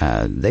made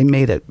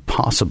it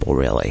possible,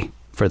 really,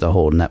 for the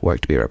whole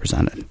network to be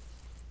represented.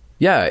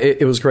 Yeah,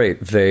 it was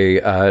great. They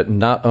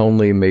not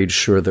only made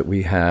sure that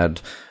we had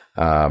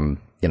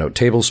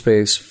table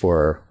space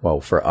for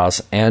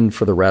us and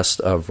for the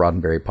rest of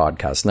Roddenberry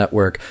Podcast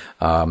Network,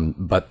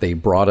 but they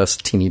brought us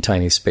teeny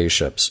tiny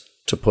spaceships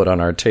to put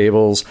on our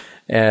tables,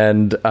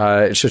 and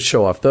it should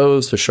show off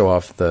those, to show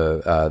off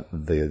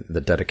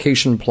the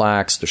dedication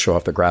plaques, to show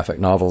off the graphic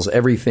novels,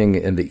 everything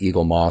in the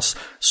Eagle Moss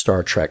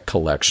Star Trek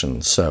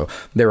collection. So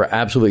they were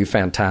absolutely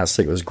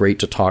fantastic. It was great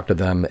to talk to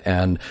them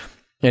and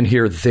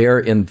hear their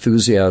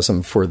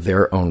enthusiasm for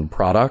their own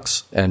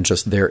products and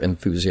just their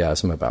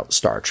enthusiasm about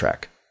Star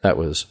Trek. That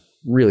was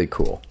really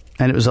cool.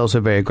 And it was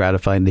also very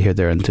gratifying to hear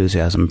their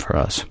enthusiasm for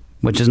us,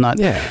 which is not,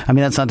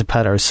 that's not to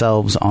pat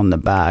ourselves on the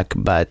back,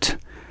 but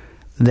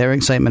their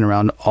excitement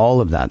around all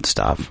of that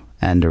stuff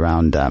and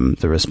around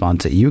the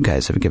response that you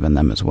guys have given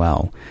them as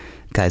well,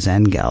 guys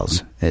and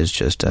gals, is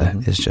just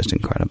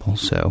incredible.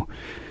 So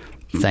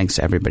thanks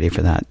to everybody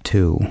for that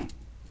too.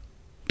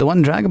 The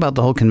one drag about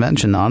the whole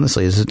convention,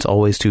 honestly, is it's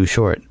always too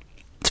short.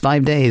 It's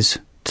 5 days.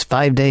 It's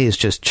 5 days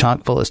just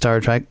chock full of Star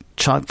Trek,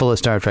 chock full of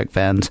Star Trek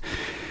fans,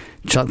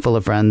 chock full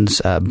of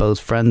friends, both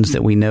friends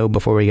that we know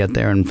before we get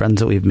there and friends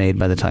that we've made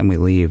by the time we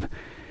leave.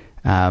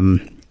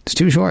 It's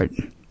too short,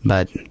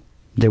 but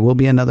there will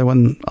be another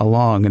one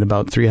along in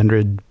about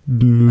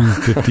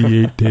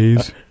 358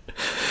 days.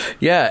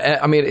 Yeah,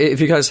 I mean,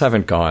 if you guys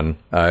haven't gone,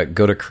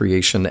 go to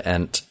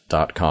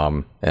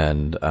creationent.com,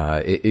 and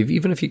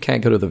even if you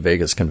can't go to the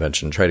Vegas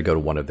convention, try to go to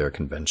one of their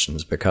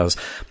conventions, because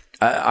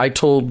I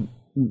told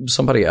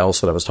somebody else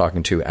that I was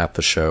talking to at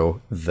the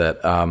show that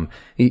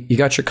you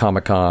got your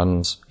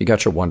Comic-Cons, you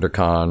got your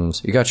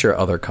WonderCons, you got your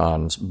other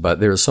cons, but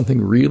there's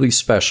something really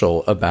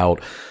special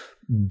about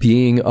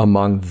being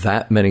among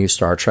that many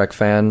Star Trek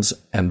fans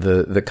and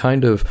the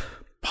kind of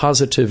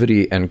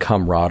positivity and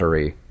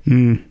camaraderie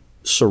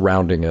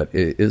surrounding it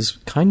is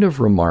kind of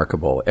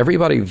remarkable.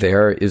 Everybody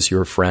there is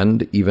your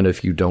friend, even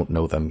if you don't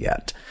know them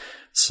yet.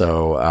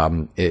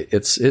 So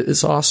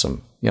it's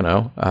awesome, you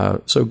know.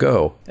 So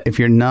go. If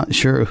you're not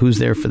sure who's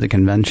there for the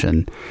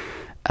convention,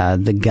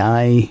 the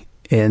guy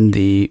in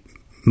the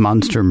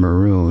Monster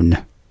Maroon,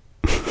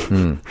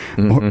 or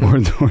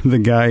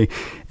the guy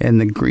in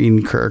the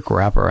Green Kirk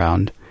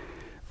wraparound.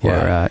 Or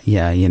or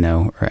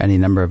any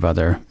number of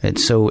other.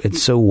 It's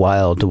so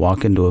wild to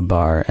walk into a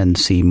bar and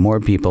see more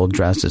people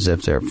dressed as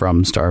if they're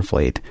from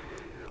Starfleet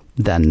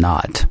than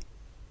not.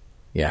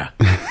 Yeah,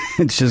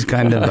 it's just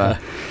kind of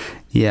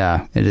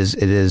it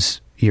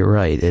is. You're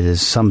right. It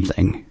is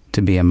something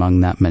to be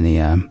among that many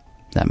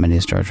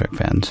Star Trek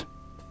fans.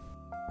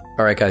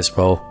 All right, guys.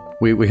 Well,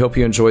 we hope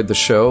you enjoyed the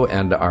show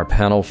and our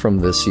panel from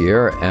this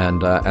year.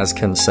 And as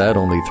Ken said,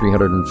 only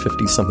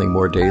 350-something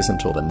more days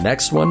until the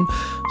next one.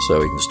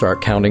 So you can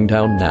start counting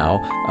down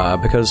now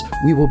because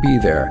we will be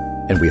there,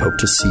 and we hope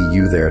to see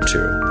you there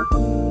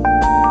too.